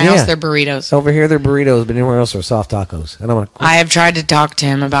 But at my house, they're burritos. Over here, they're burritos, but anywhere else, they're soft tacos. And I'm like, I have tried to talk to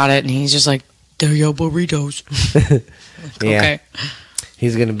him about it, and he's just like, "They're your burritos." yeah. Okay.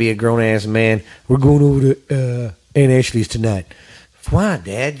 He's gonna be a grown ass man. We're going over to Aunt Ashley's tonight. Why,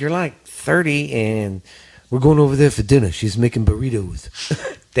 Dad? You're like 30, and we're going over there for dinner. She's making burritos.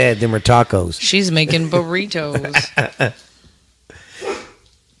 Dad, them are tacos. She's making burritos.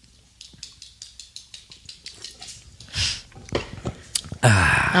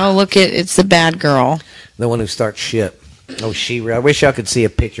 Oh, look, it's the bad girl. The one who starts shit. Oh, I wish y'all could see a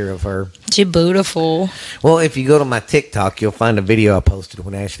picture of her. She's beautiful. Well, if you go to my TikTok, you'll find a video I posted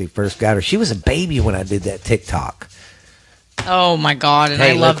when Ashley first got her. She was a baby when I did that TikTok. Oh, my God, and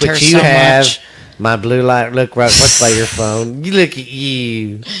Hey, I loved look her what you so have. much. My blue light. Look right. Let's play your phone. You look at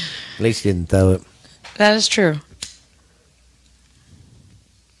you. At least you didn't throw it. That is true.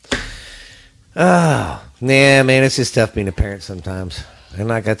 Oh, yeah, man. It's just tough being a parent sometimes. And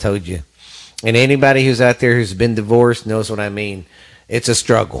like I told you, and anybody who's out there who's been divorced knows what I mean. It's a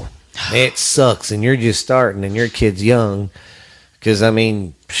struggle. It sucks, and you're just starting, and your kid's young. Because, I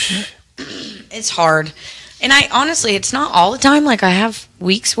mean, It's hard. And I honestly, it's not all the time. Like, I have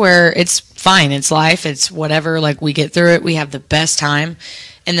weeks where it's fine. It's life. It's whatever. Like, we get through it. We have the best time.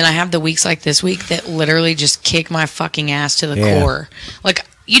 And then I have the weeks like this week that literally just kick my fucking ass to the core. Like,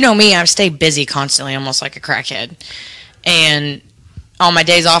 you know me, I stay busy constantly, almost like a crackhead. And on my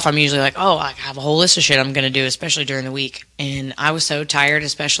days off, I'm usually like, oh, I have a whole list of shit I'm going to do, especially during the week. And I was so tired,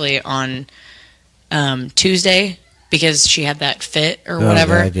 especially on Tuesday, because she had that fit or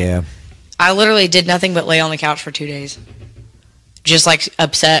whatever. Oh, God, yeah. I literally did nothing but lay on the couch for 2 days. Just like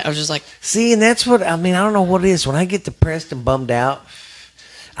upset. I was just like, See, and that's what, I mean, I don't know what it is. When I get depressed and bummed out,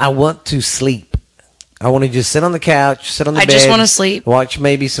 I want to sleep. I want to just sit on the couch, sit on the I bed. just want to sleep. Watch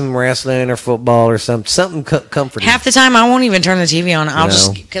maybe some wrestling or football or something comforting. Half the time, I won't even turn the TV on. I'll No.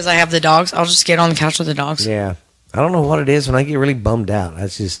 just, because I have the dogs, I'll just get on the couch with the dogs. Yeah. I don't know what it is when I get really bummed out.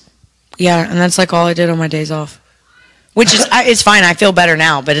 That's just, Yeah, and that's like all I did on my days off. Which is, it's fine. I feel better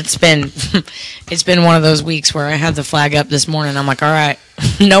now, but it's been, it's been one of those weeks where I had the flag up this morning. I'm like, all right,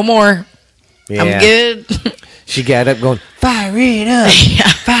 no more. yeah. I'm good. She got up going, fire it up,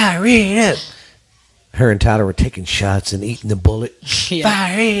 fire it up. Her and Tyler were taking shots and eating the bullet. Yeah.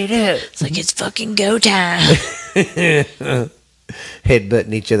 Fire it up. It's like, it's fucking go time.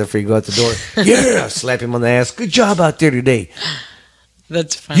 Headbutting each other before you go out the door. Yeah, slap him on the ass. Good job out there today.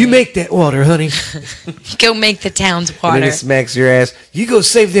 That's funny. You make that water, honey. Go make the town's And then water. he smacks your ass. You go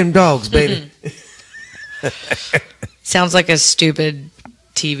save them dogs, baby. Sounds like a stupid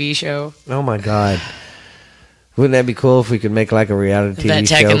TV show. Oh, my God. Wouldn't that be cool if we could make like a reality TV Vet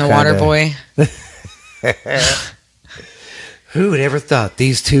show? Tech and the Water kinda? Boy. Who would ever thought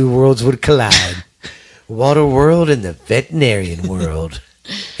these two worlds would collide? Water world and the veterinarian world.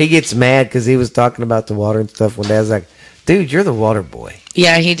 He gets mad because he was talking about the water and stuff when Dad's like, dude, you're the water boy.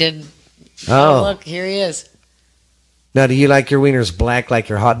 Yeah, he did. Oh. Look, here he is. Now, do you like your wieners black like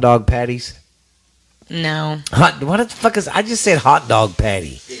your hot dog patties? No. What the fuck is, I just said hot dog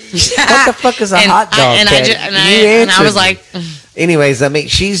patty. What the fuck is a And hot dog patty? You I was answered like, me. Anyways, I mean,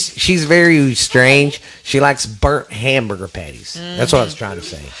 she's very strange. She likes burnt hamburger patties. That's what I was trying to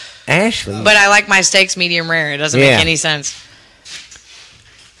say. Ashley. but I like my steaks medium rare. It doesn't Yeah. make any sense.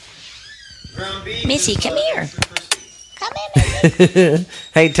 Ground beef. Missy, come here. Come in.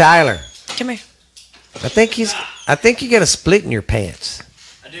 Hey, Tyler. Come here. I think you got a split in your pants.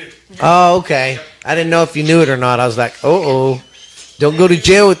 I do. Oh, okay. I didn't know if you knew it or not. I was like, oh. Don't go to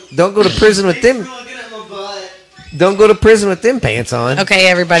prison with them. Don't go to prison with them pants on. Okay,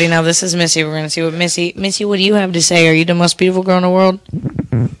 everybody, now this is Missy. We're going to see what Missy, what do you have to say? Are you the most beautiful girl in the world?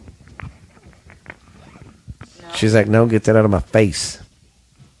 She's like, no, get that out of my face.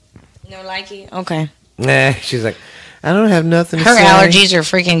 No likey? Okay. Nah, she's like, I don't have nothing to Her say. allergies are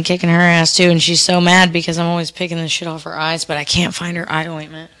freaking kicking her ass, too, and she's so mad because I'm always picking the shit off her eyes, but I can't find her eye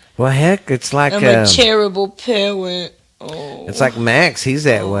ointment. Well, heck, it's like I'm a terrible parent. Oh, it's like Max. He's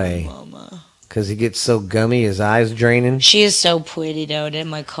that way mama. because he gets so gummy, his eyes draining. She is so pretty, though. They're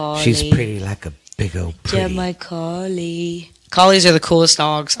my collie. She's pretty like a big old They're pretty. my collie. Collies are the coolest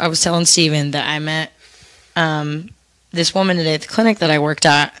dogs. I was telling Steven that I met this woman today at the clinic that I worked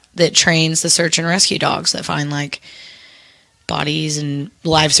at that trains the search and rescue dogs that find, like, bodies and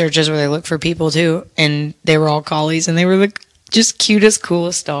live searches where they look for people, too. And they were all collies, and they were the just cutest,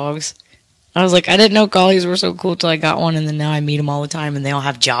 coolest dogs. I was like, I didn't know collies were so cool till I got one, and then now I meet them all the time, and they all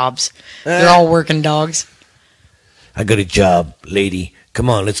have jobs. They're all working dogs. I got a job, lady. Come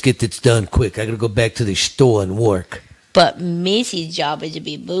on, let's get this done quick. I gotta go back to the store and work. But Missy's job is to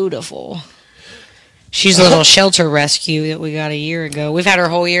be beautiful. She's a little shelter rescue that we got a year ago. We've had her a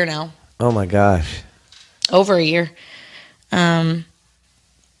whole year now. Oh my gosh. Over a year. But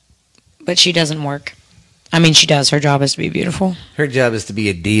she doesn't work. I mean, she does. Her job is to be beautiful. Her job is to be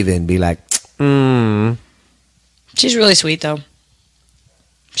a diva and be like, She's really sweet, though.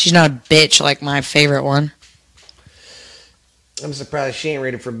 She's not a bitch like my favorite one. I'm surprised she ain't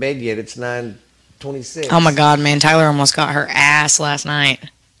ready for bed yet. It's 9:26. Oh, my God, man. Tyler almost got her ass last night.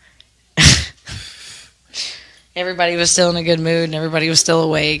 Everybody was still in a good mood, and everybody was still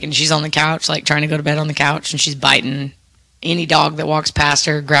awake, and she's on the couch, like, trying to go to bed on the couch, and she's biting any dog that walks past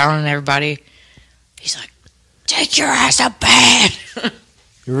her, growling at everybody. He's like, take your ass to bed.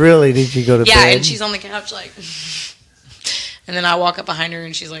 Really? Did you go to bed? Yeah, and she's on the couch, like... And then I walk up behind her,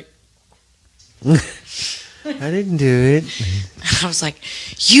 and she's like... I didn't do it. I was like,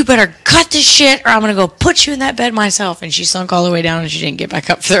 you better cut this shit, or I'm going to go put you in that bed myself. And she sunk all the way down, and she didn't get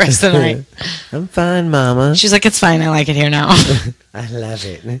back up for the rest of the night. I'm fine, Mama. She's like, it's fine. I like it here now. I love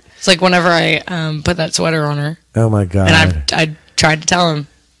it. It's like whenever I put that sweater on her. Oh, my God. And I tried to tell him.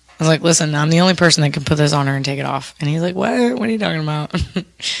 I was like, listen, I'm the only person that can put this on her and take it off. And he's like, what? What are you talking about? And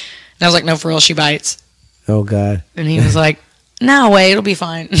I was like, no, for real, she bites. Oh, God. And he was like, no, wait, it'll be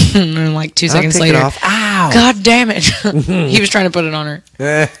fine. And then like 2 seconds I'll take later, it off. Ow. God damn it. He was trying to put it on her.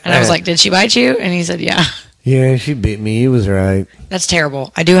 And I was like, did she bite you? And he said, yeah. Yeah, she bit me. He was right. That's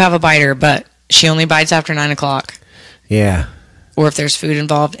terrible. I do have a biter, but she only bites after 9 o'clock. Yeah. Or if there's food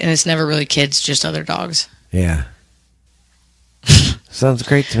involved. And it's never really kids, just other dogs. Yeah. Sounds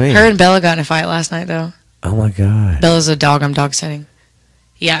great to me. Her and Bella got in a fight last night, though. Oh, my God. Bella's a dog I'm dog sitting.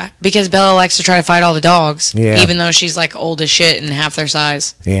 Yeah, because Bella likes to try to fight all the dogs, Yeah. even though she's like old as shit and half their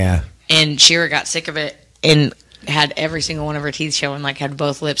size. Yeah. And Shira got sick of it and had every single one of her teeth showing, like had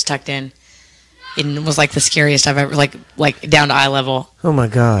both lips tucked in. And was like the scariest I've ever, like down to eye level. Oh, my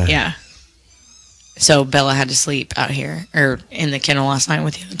God. Yeah. So Bella had to sleep out here, or in the kennel last night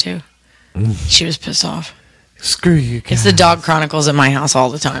with the other two. She was pissed off. Screw you guys. It's the dog chronicles at my house all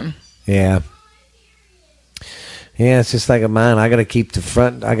the time. Yeah. Yeah, it's just like at mine. I got to keep the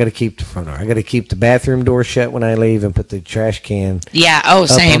front door. I got to keep the bathroom door shut when I leave and put the trash can Yeah, oh, up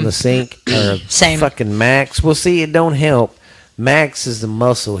same. on the sink. Or Same. Fucking Max. Well, see, it don't help. Max is the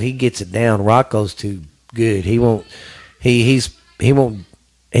muscle. He gets it down. Rocco's too good. He won't. He won't.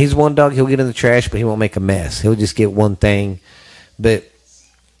 He's one dog. He'll get in the trash, but he won't make a mess. He'll just get one thing. But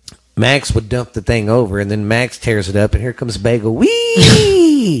Max would dump the thing over, and then Max tears it up, and here comes Bagel.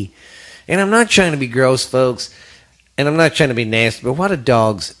 Wee! And I'm not trying to be gross, folks. And I'm not trying to be nasty, but why do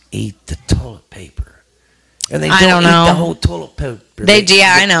dogs eat the toilet paper? And they don't eat the whole toilet paper. They do,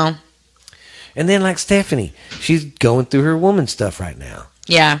 yeah, I know. And then like Stephanie, she's going through her woman stuff right now.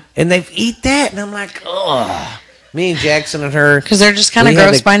 Yeah. And they eat that, and I'm like, ugh. Me and Jackson and her. Because they're just kind of we had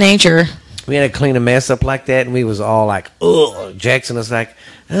gross to- by nature. We had to clean a mess up like that, and we was all like, ugh. Jackson was like,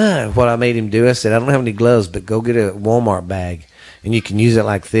 what I made him do, I said, I don't have any gloves, but go get a Walmart bag, and you can use it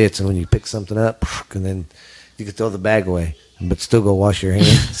like this, and when you pick something up, and then you can throw the bag away, but still go wash your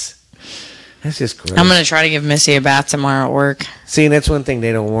hands. That's just gross. I'm going to try to give Missy a bath tomorrow at work. See, and that's one thing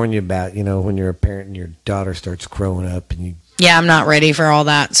they don't warn you about, you know, when you're a parent and your daughter starts growing up, and you, Yeah, I'm not ready for all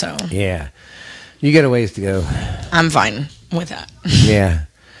that, so yeah, you got a ways to go. I'm fine with that. Yeah.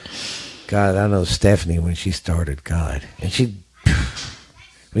 God, I know Stephanie when she started, God. And she,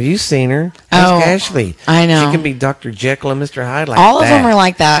 well, you've seen her. Ask Oh, Ashley. I know. She can be Dr. Jekyll and Mr. Hyde like all that. of them are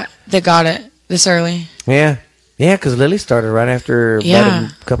like that got it this early. Yeah. Yeah, because Lily started right after, Yeah.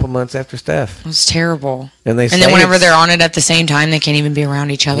 about a couple months after Steph. It was terrible. And they And say then whenever it's- they're on it at the same time, they can't even be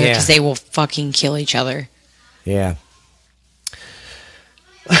around each other Yeah. because they will fucking kill each other. Yeah.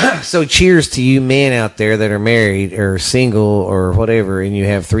 So cheers to you men out there that are married or single or whatever, and you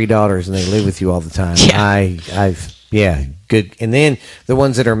have 3 daughters and they live with you all the time. Yeah. Yeah, good. And then the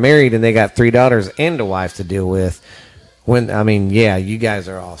ones that are married and they got 3 daughters and a wife to deal with. Yeah, you guys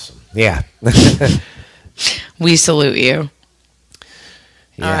are awesome. Yeah. We salute you.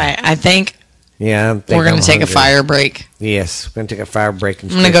 Yeah. All right, I think Yeah, we're going to take a fire break. Yes, we're going to take a fire break.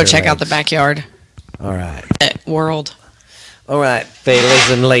 And I'm going to go stretch our check out the legs. backyard All right. world. All right, fellas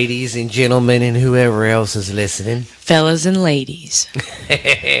and ladies and gentlemen and whoever else is listening. Fellas and ladies.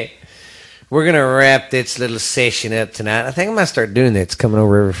 We're going to wrap this little session up tonight. I think I'm going to start doing this, coming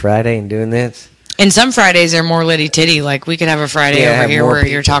over every Friday and doing this. And some Fridays are more litty titty. Like we could have a Friday Yeah, have over here more where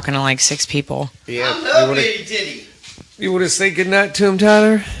you're people. talking to like 6 people. Yeah. I love Bitty Titty. You want to say goodnight to him,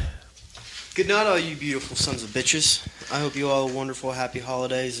 Tyler? Good night, all you beautiful sons of bitches. I hope you all have wonderful, happy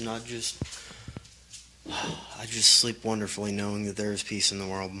holidays, and not just I just sleep wonderfully knowing that there is peace in the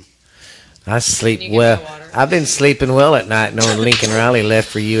world. I Can sleep you give me well. a water? I've been sleeping well at night knowing Lincoln Riley left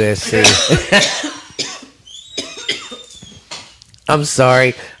for USC. I'm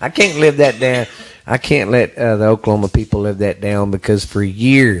sorry. I can't live that down. I can't let the Oklahoma people live that down because for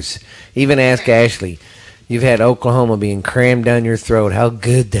years, even ask Ashley, you've had Oklahoma being crammed down your throat how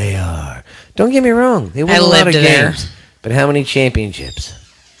good they are. Don't get me wrong. They won a lot of lived there. games. But how many championships?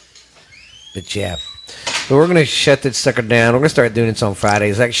 But yeah. But we're going to shut that sucker down. We're going to start doing this on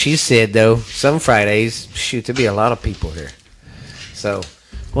Fridays. Like she said, though, some Fridays, shoot, there'll be a lot of people here. So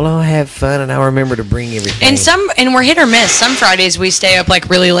we'll all have fun, and I'll remember to bring everything. And we're hit or miss. Some Fridays we stay up like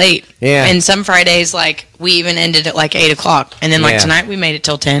really late. Yeah. And some Fridays like we even ended at like 8 o'clock. And then like Yeah. tonight we made it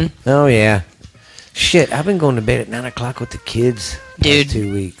till 10. Oh, yeah. Shit, I've been going to bed at 9 o'clock with the kids. Dude. Past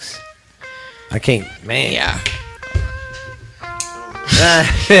 2 weeks. I can't, man. Yeah.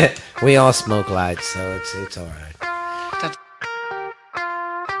 We all smoke lights, so it's all right.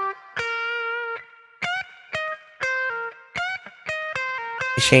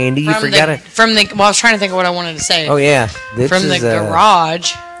 Shandy, you forgot it. Well, I was trying to think of what I wanted to say. Oh, yeah. This From the is,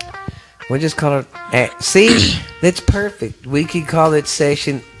 garage. We just call it. See, that's perfect. We could call that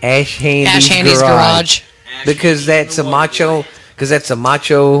session Ash Handy's Garage. because that's a macho. Because that's a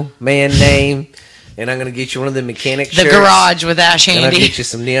macho man name, and I'm gonna get you one of the mechanic The shirts. garage with Ash And I'll Handy. get you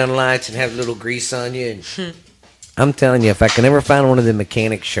some neon lights and have a little grease on you. And I'm telling you, if I can ever find one of the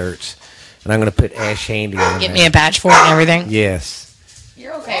mechanic shirts, and I'm gonna put Ash Handy on Get there. me a badge for it and everything. Yes.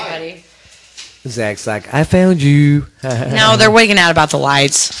 You're okay, buddy. Zach's like, I found you. No, they're wigging out about the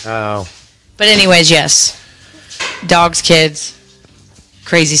lights. Oh. But anyways, yes. Dogs, kids,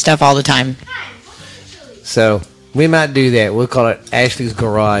 crazy stuff all the time. So we might do that. We'll call it Ashley's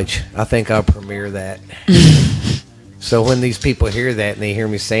Garage. I think I'll premiere that. So when these people hear that and they hear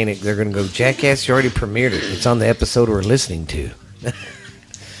me saying it, they're going to go, Jackass, you already premiered it. It's on the episode we're listening to.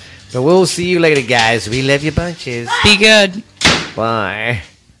 But we'll see you later, guys. We love you bunches. Be good. Bye.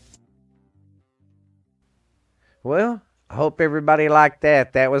 Well, I hope everybody liked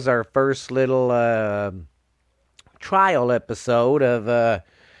that. That was our first little trial episode of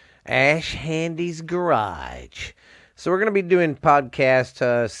Ash Handy's Garage. So we're going to be doing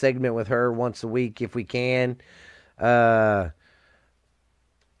podcast segment with her once a week if we can for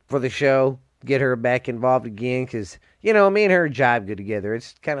the show. Get her back involved again because, you know, me and her jive good together.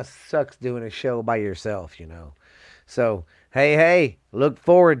 It kind of sucks doing a show by yourself, you know. So, hey, look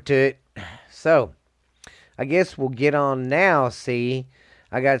forward to it. So, I guess we'll get on now. See,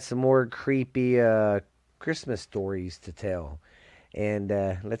 I got some more creepy Christmas stories to tell. And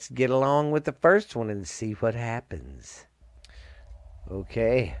let's get along with the first one and see what happens.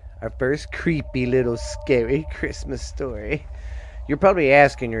 Okay, our first creepy little scary Christmas story. You're probably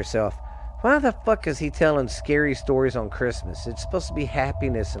asking yourself, why the fuck is he telling scary stories on Christmas? It's supposed to be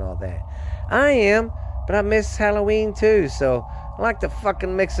happiness and all that. I am, but I miss Halloween too, so I like to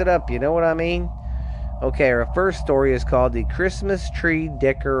fucking mix it up, you know what I mean? Okay, our first story is called The Christmas Tree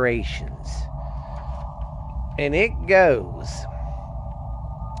Decorations. And it goes,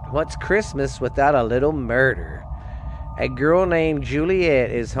 what's Christmas without a little murder? A girl named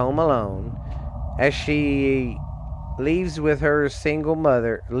Juliet is home alone as she lives with her single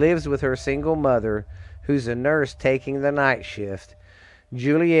mother, who's a nurse taking the night shift.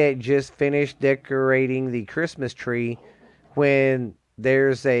 Juliet just finished decorating the Christmas tree when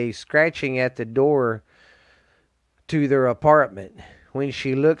there's a scratching at the door to their apartment. When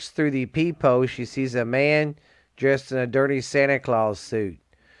she looks through the peephole, she sees a man dressed in a dirty Santa Claus suit.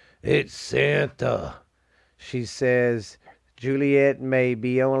 It's Santa, she says. Juliet may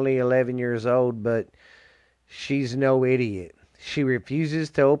be only 11 years old, but she's no idiot. She refuses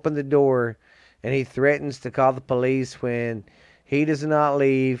to open the door, and he threatens to call the police when he does not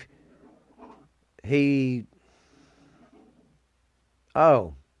leave. He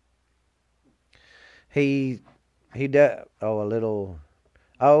does.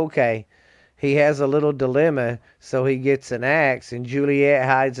 Okay. He has a little dilemma, so he gets an axe, and Juliet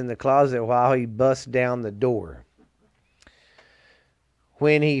hides in the closet while he busts down the door.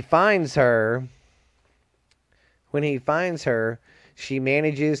 When he finds her, she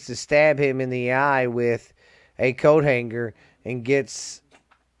manages to stab him in the eye with a coat hanger and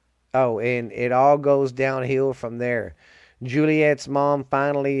and it all goes downhill from there. Juliet's mom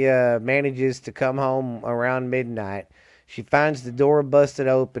finally manages to come home around midnight. She finds the door busted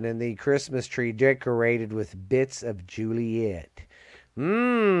open and the Christmas tree decorated with bits of Juliet.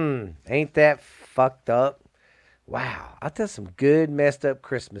 Ain't that fucked up? Wow, I tell some good messed up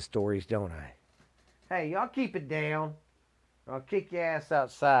Christmas stories, don't I? Hey, y'all keep it down, or I'll kick your ass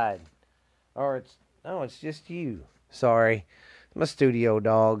outside. Or it's No, it's just you. Sorry. My studio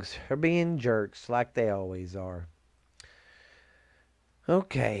dogs are being jerks like they always are.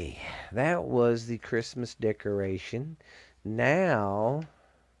 Okay, that was the Christmas decoration. Now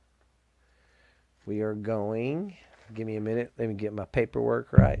we are going. Give me a minute. Let me get my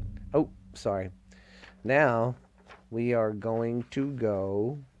paperwork right. Oh, sorry. Now we are going to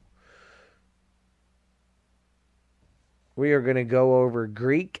go. We are going to go over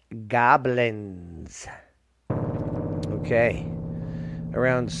Greek goblins. Okay.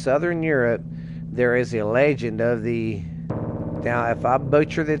 Around southern Europe, there is a legend of the. Now, if I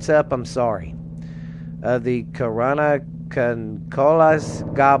butcher this up, I'm sorry. Of the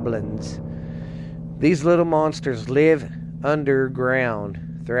Coronacancolas goblins. These little monsters live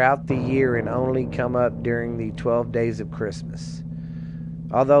underground throughout the year and only come up during the 12 days of Christmas.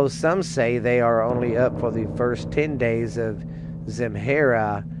 Although some say they are only up for the first 10 days of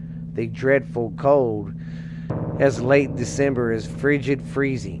Zemhera, the dreadful cold, as late December is frigid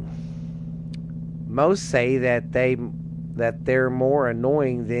freezing. Most say that they're more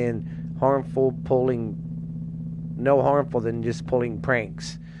annoying than harmful than just pulling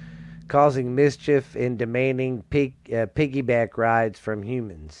pranks, causing mischief and demanding piggyback rides from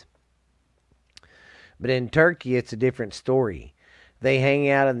humans. But in Turkey, it's a different story. They hang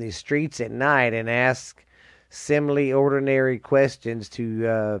out in the streets at night and ask semi-ordinary questions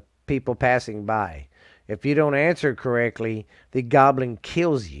to people passing by. If you don't answer correctly, the goblin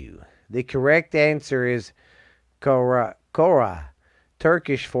kills you. The correct answer is Kora,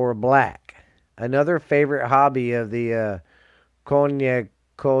 Turkish for black. Another favorite hobby of the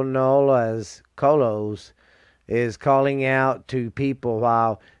Kolos is calling out to people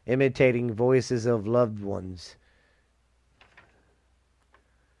while imitating voices of loved ones.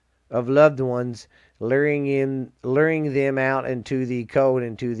 Luring them out into the cold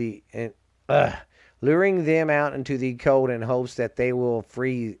in hopes that they will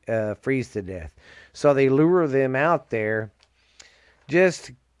freeze to death. So they lure them out there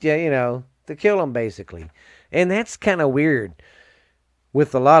just, to kill them, basically. And that's kind of weird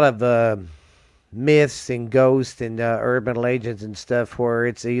with a lot of myths and ghosts and urban legends and stuff, where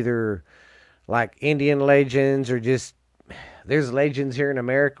it's either like Indian legends or just, there's legends here in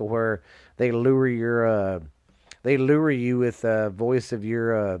America where they lure you with a voice of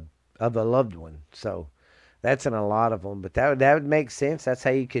your of a loved one. So that's in a lot of them. But that would make sense. That's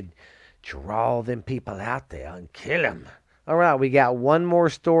how you could draw them people out there and kill them. All right, we got one more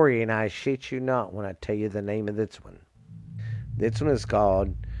story, and I shit you not when I tell you the name of this one. This one is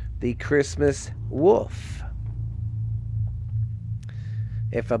called The Christmas Wolf.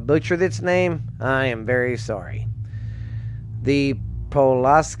 If I butcher this name, I am very sorry. The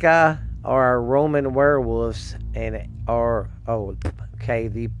Polaska are Roman werewolves the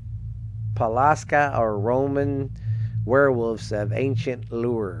Polaska are Roman werewolves of ancient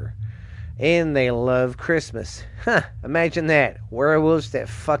lore. And they love Christmas. Imagine that. Werewolves that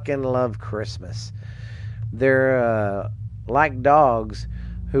fucking love Christmas. They're like dogs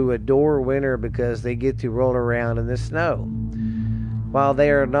who adore winter because they get to roll around in the snow. While they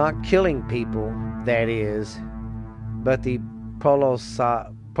are not killing people, that is, but the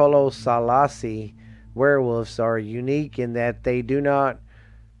Polosalasi werewolves are unique in that they do not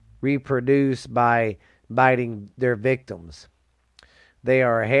reproduce by biting their victims. They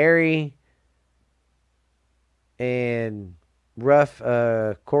are hairy and rough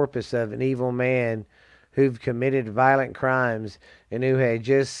corpus of an evil man who've committed violent crimes and who had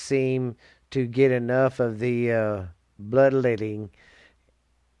just seemed to get enough of the bloodletting.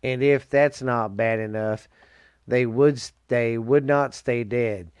 And if that's not bad enough, they would not stay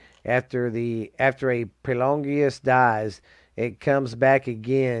dead. After a Pelongius dies, it comes back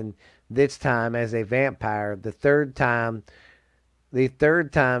again, this time as a vampire. The third time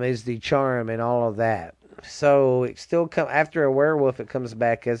is the charm and all of that. So it still after a werewolf, it comes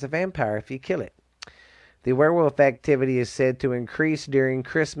back as a vampire if you kill it. The werewolf activity is said to increase during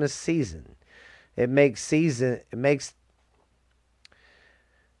Christmas season. It makes season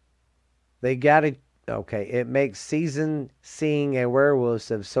seeing a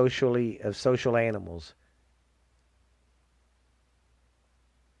werewolf of social animals.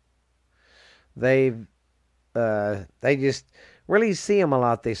 They just really see them a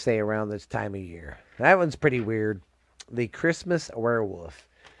lot, they say, around this time of year. That one's pretty weird. The Christmas werewolf.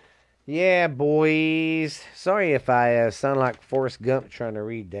 Yeah, boys. Sorry if I sound like Forrest Gump trying to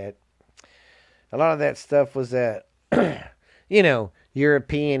read that. A lot of that stuff was,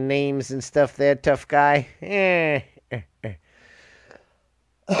 European names and stuff there, tough guy.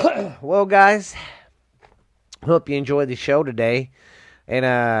 Well, guys, hope you enjoyed the show today.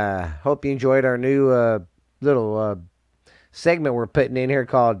 And hope you enjoyed our new little segment we're putting in here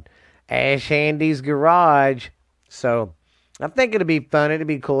called Ash Handy's Garage. So I think it'll be fun. It'll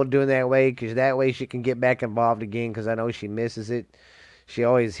be cool doing that way, because that way she can get back involved again, because I know she misses it. She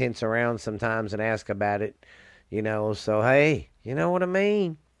always hints around sometimes and asks about it, So, hey, you know what I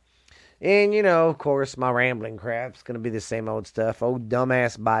mean? And, of course, my rambling crap's going to be the same old stuff. Oh,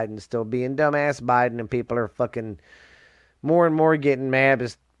 dumbass Biden still being dumbass Biden, and people are fucking more and more getting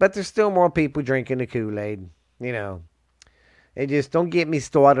mad. But there's still more people drinking the Kool-Aid, And just don't get me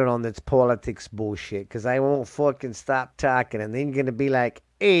started on this politics bullshit, because I won't fucking stop talking. And then you're going to be like,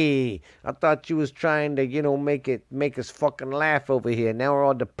 hey, I thought you was trying to, make us fucking laugh over here. Now we're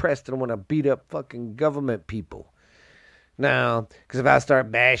all depressed and want to beat up fucking government people. No, because if I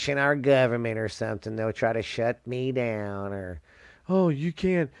start bashing our government or something, they'll try to shut me down. Or, oh, you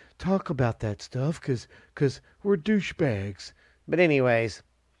can't talk about that stuff because we're douchebags. But anyways,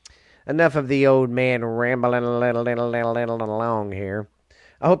 enough of the old man rambling a little along here.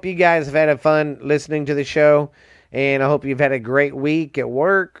 I hope you guys have had fun listening to the show, and I hope you've had a great week at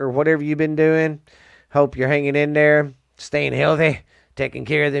work or whatever you've been doing. Hope you're hanging in there, staying healthy, taking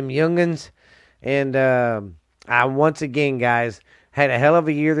care of them youngins. And I, once again, guys, had a hell of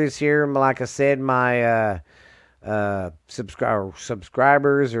a year this year. Like I said, my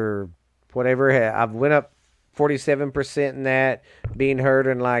subscribers or whatever, I've went up 47% in that, being heard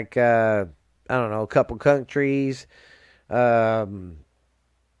in like, I don't know, a couple countries.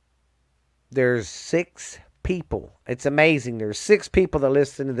 There's 6 people. It's amazing. There's 6 people that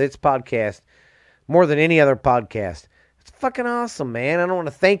listen to this podcast more than any other podcast. It's fucking awesome, man. I want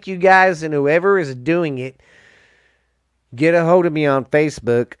to thank you guys, and whoever is doing it, get a hold of me on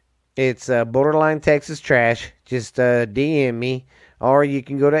Facebook. It's Borderline Texas Trash. Just DM me. Or you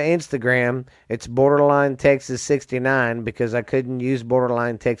can go to Instagram. It's Borderline Texas 69, because I couldn't use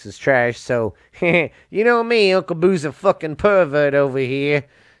Borderline Texas Trash. So, you know me, Uncle Boo's a fucking pervert over here.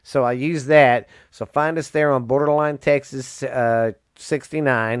 So I use that. So find us there on Borderline Texas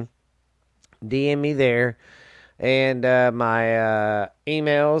 69. DM me there. And my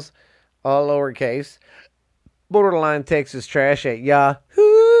emails, all lowercase, Borderline Texas Trash at yahoo.com,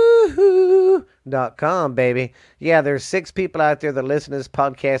 baby. Yeah, there's 6 people out there that listen to this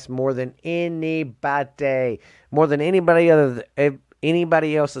podcast more than anybody. More than anybody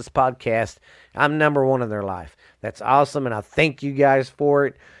else's podcast. I'm number 1 in their life. That's awesome, and I thank you guys for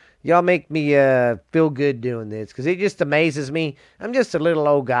it. Y'all make me feel good doing this, because it just amazes me. I'm just a little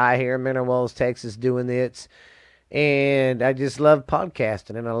old guy here in Mineral Wells, Texas, doing this. And I just love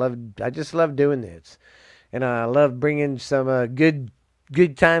podcasting, and I just love doing this. And I love bringing some good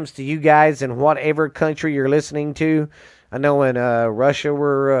times to you guys in whatever country you're listening to. I know in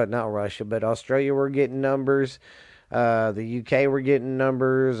Russia not Russia, but Australia we're getting numbers. The UK we're getting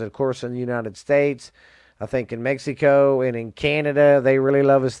numbers. Of course, in the United States. I think in Mexico and in Canada, they really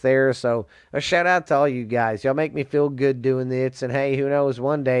love us there. So a shout out to all you guys. Y'all make me feel good doing this. And hey, who knows,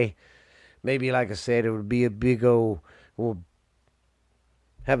 one day, maybe, like I said, it would be we'll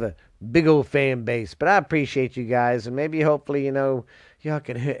have a big old fan base. But I appreciate you guys, and maybe, hopefully, y'all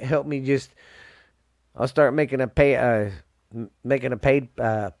can help me I'll start making a paid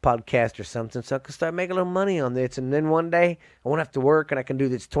podcast or something, so I can start making a little money on this. And then one day, I won't have to work, and I can do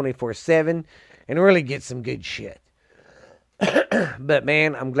this 24/7 and really get some good shit. But,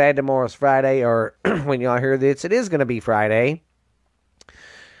 man, I'm glad tomorrow's Friday, or when y'all hear this, it is going to be Friday.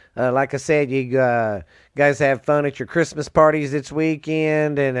 Like I said, you guys have fun at your Christmas parties this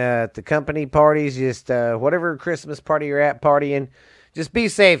weekend, and at the company parties, just whatever Christmas party you're at partying, just be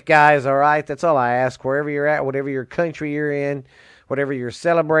safe, guys, all right? That's all I ask. Wherever you're at, whatever your country you're in, whatever you're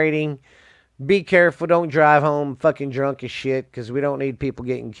celebrating, be careful. Don't drive home fucking drunk as shit, because we don't need people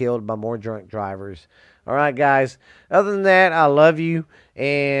getting killed by more drunk drivers. All right, guys. Other than that, I love you,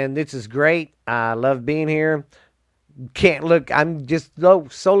 and this is great. I love being here. I'm just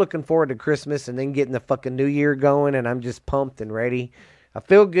so looking forward to Christmas and then getting the fucking New Year going, and I'm just pumped and ready. I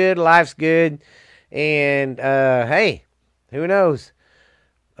feel good, life's good, and hey, who knows?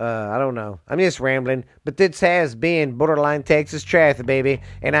 I don't know. I'm just rambling. But this has been Borderline Texas Trash, baby.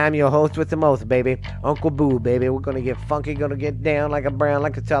 And I'm your host with the most, baby. Uncle Boo, baby. We're going to get funky. Going to get down like a brown,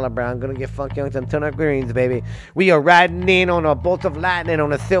 like a Teller Brown. Going to get funky on some turnip greens, baby. We are riding in on a bolt of lightning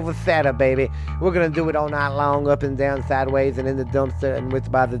on a silver saddle, baby. We're going to do it all night long, up and down, sideways, and in the dumpster, and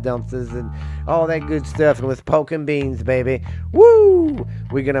with by the dumpsters, and all that good stuff. And with poking beans, baby. Woo!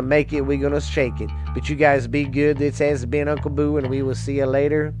 We're going to make it. We're going to shake it. But you guys be good. This has been Uncle Boo, and we will see you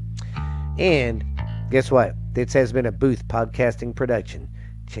later. And guess what? This has been a Booth Podcasting production.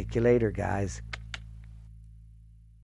 Check you later, guys.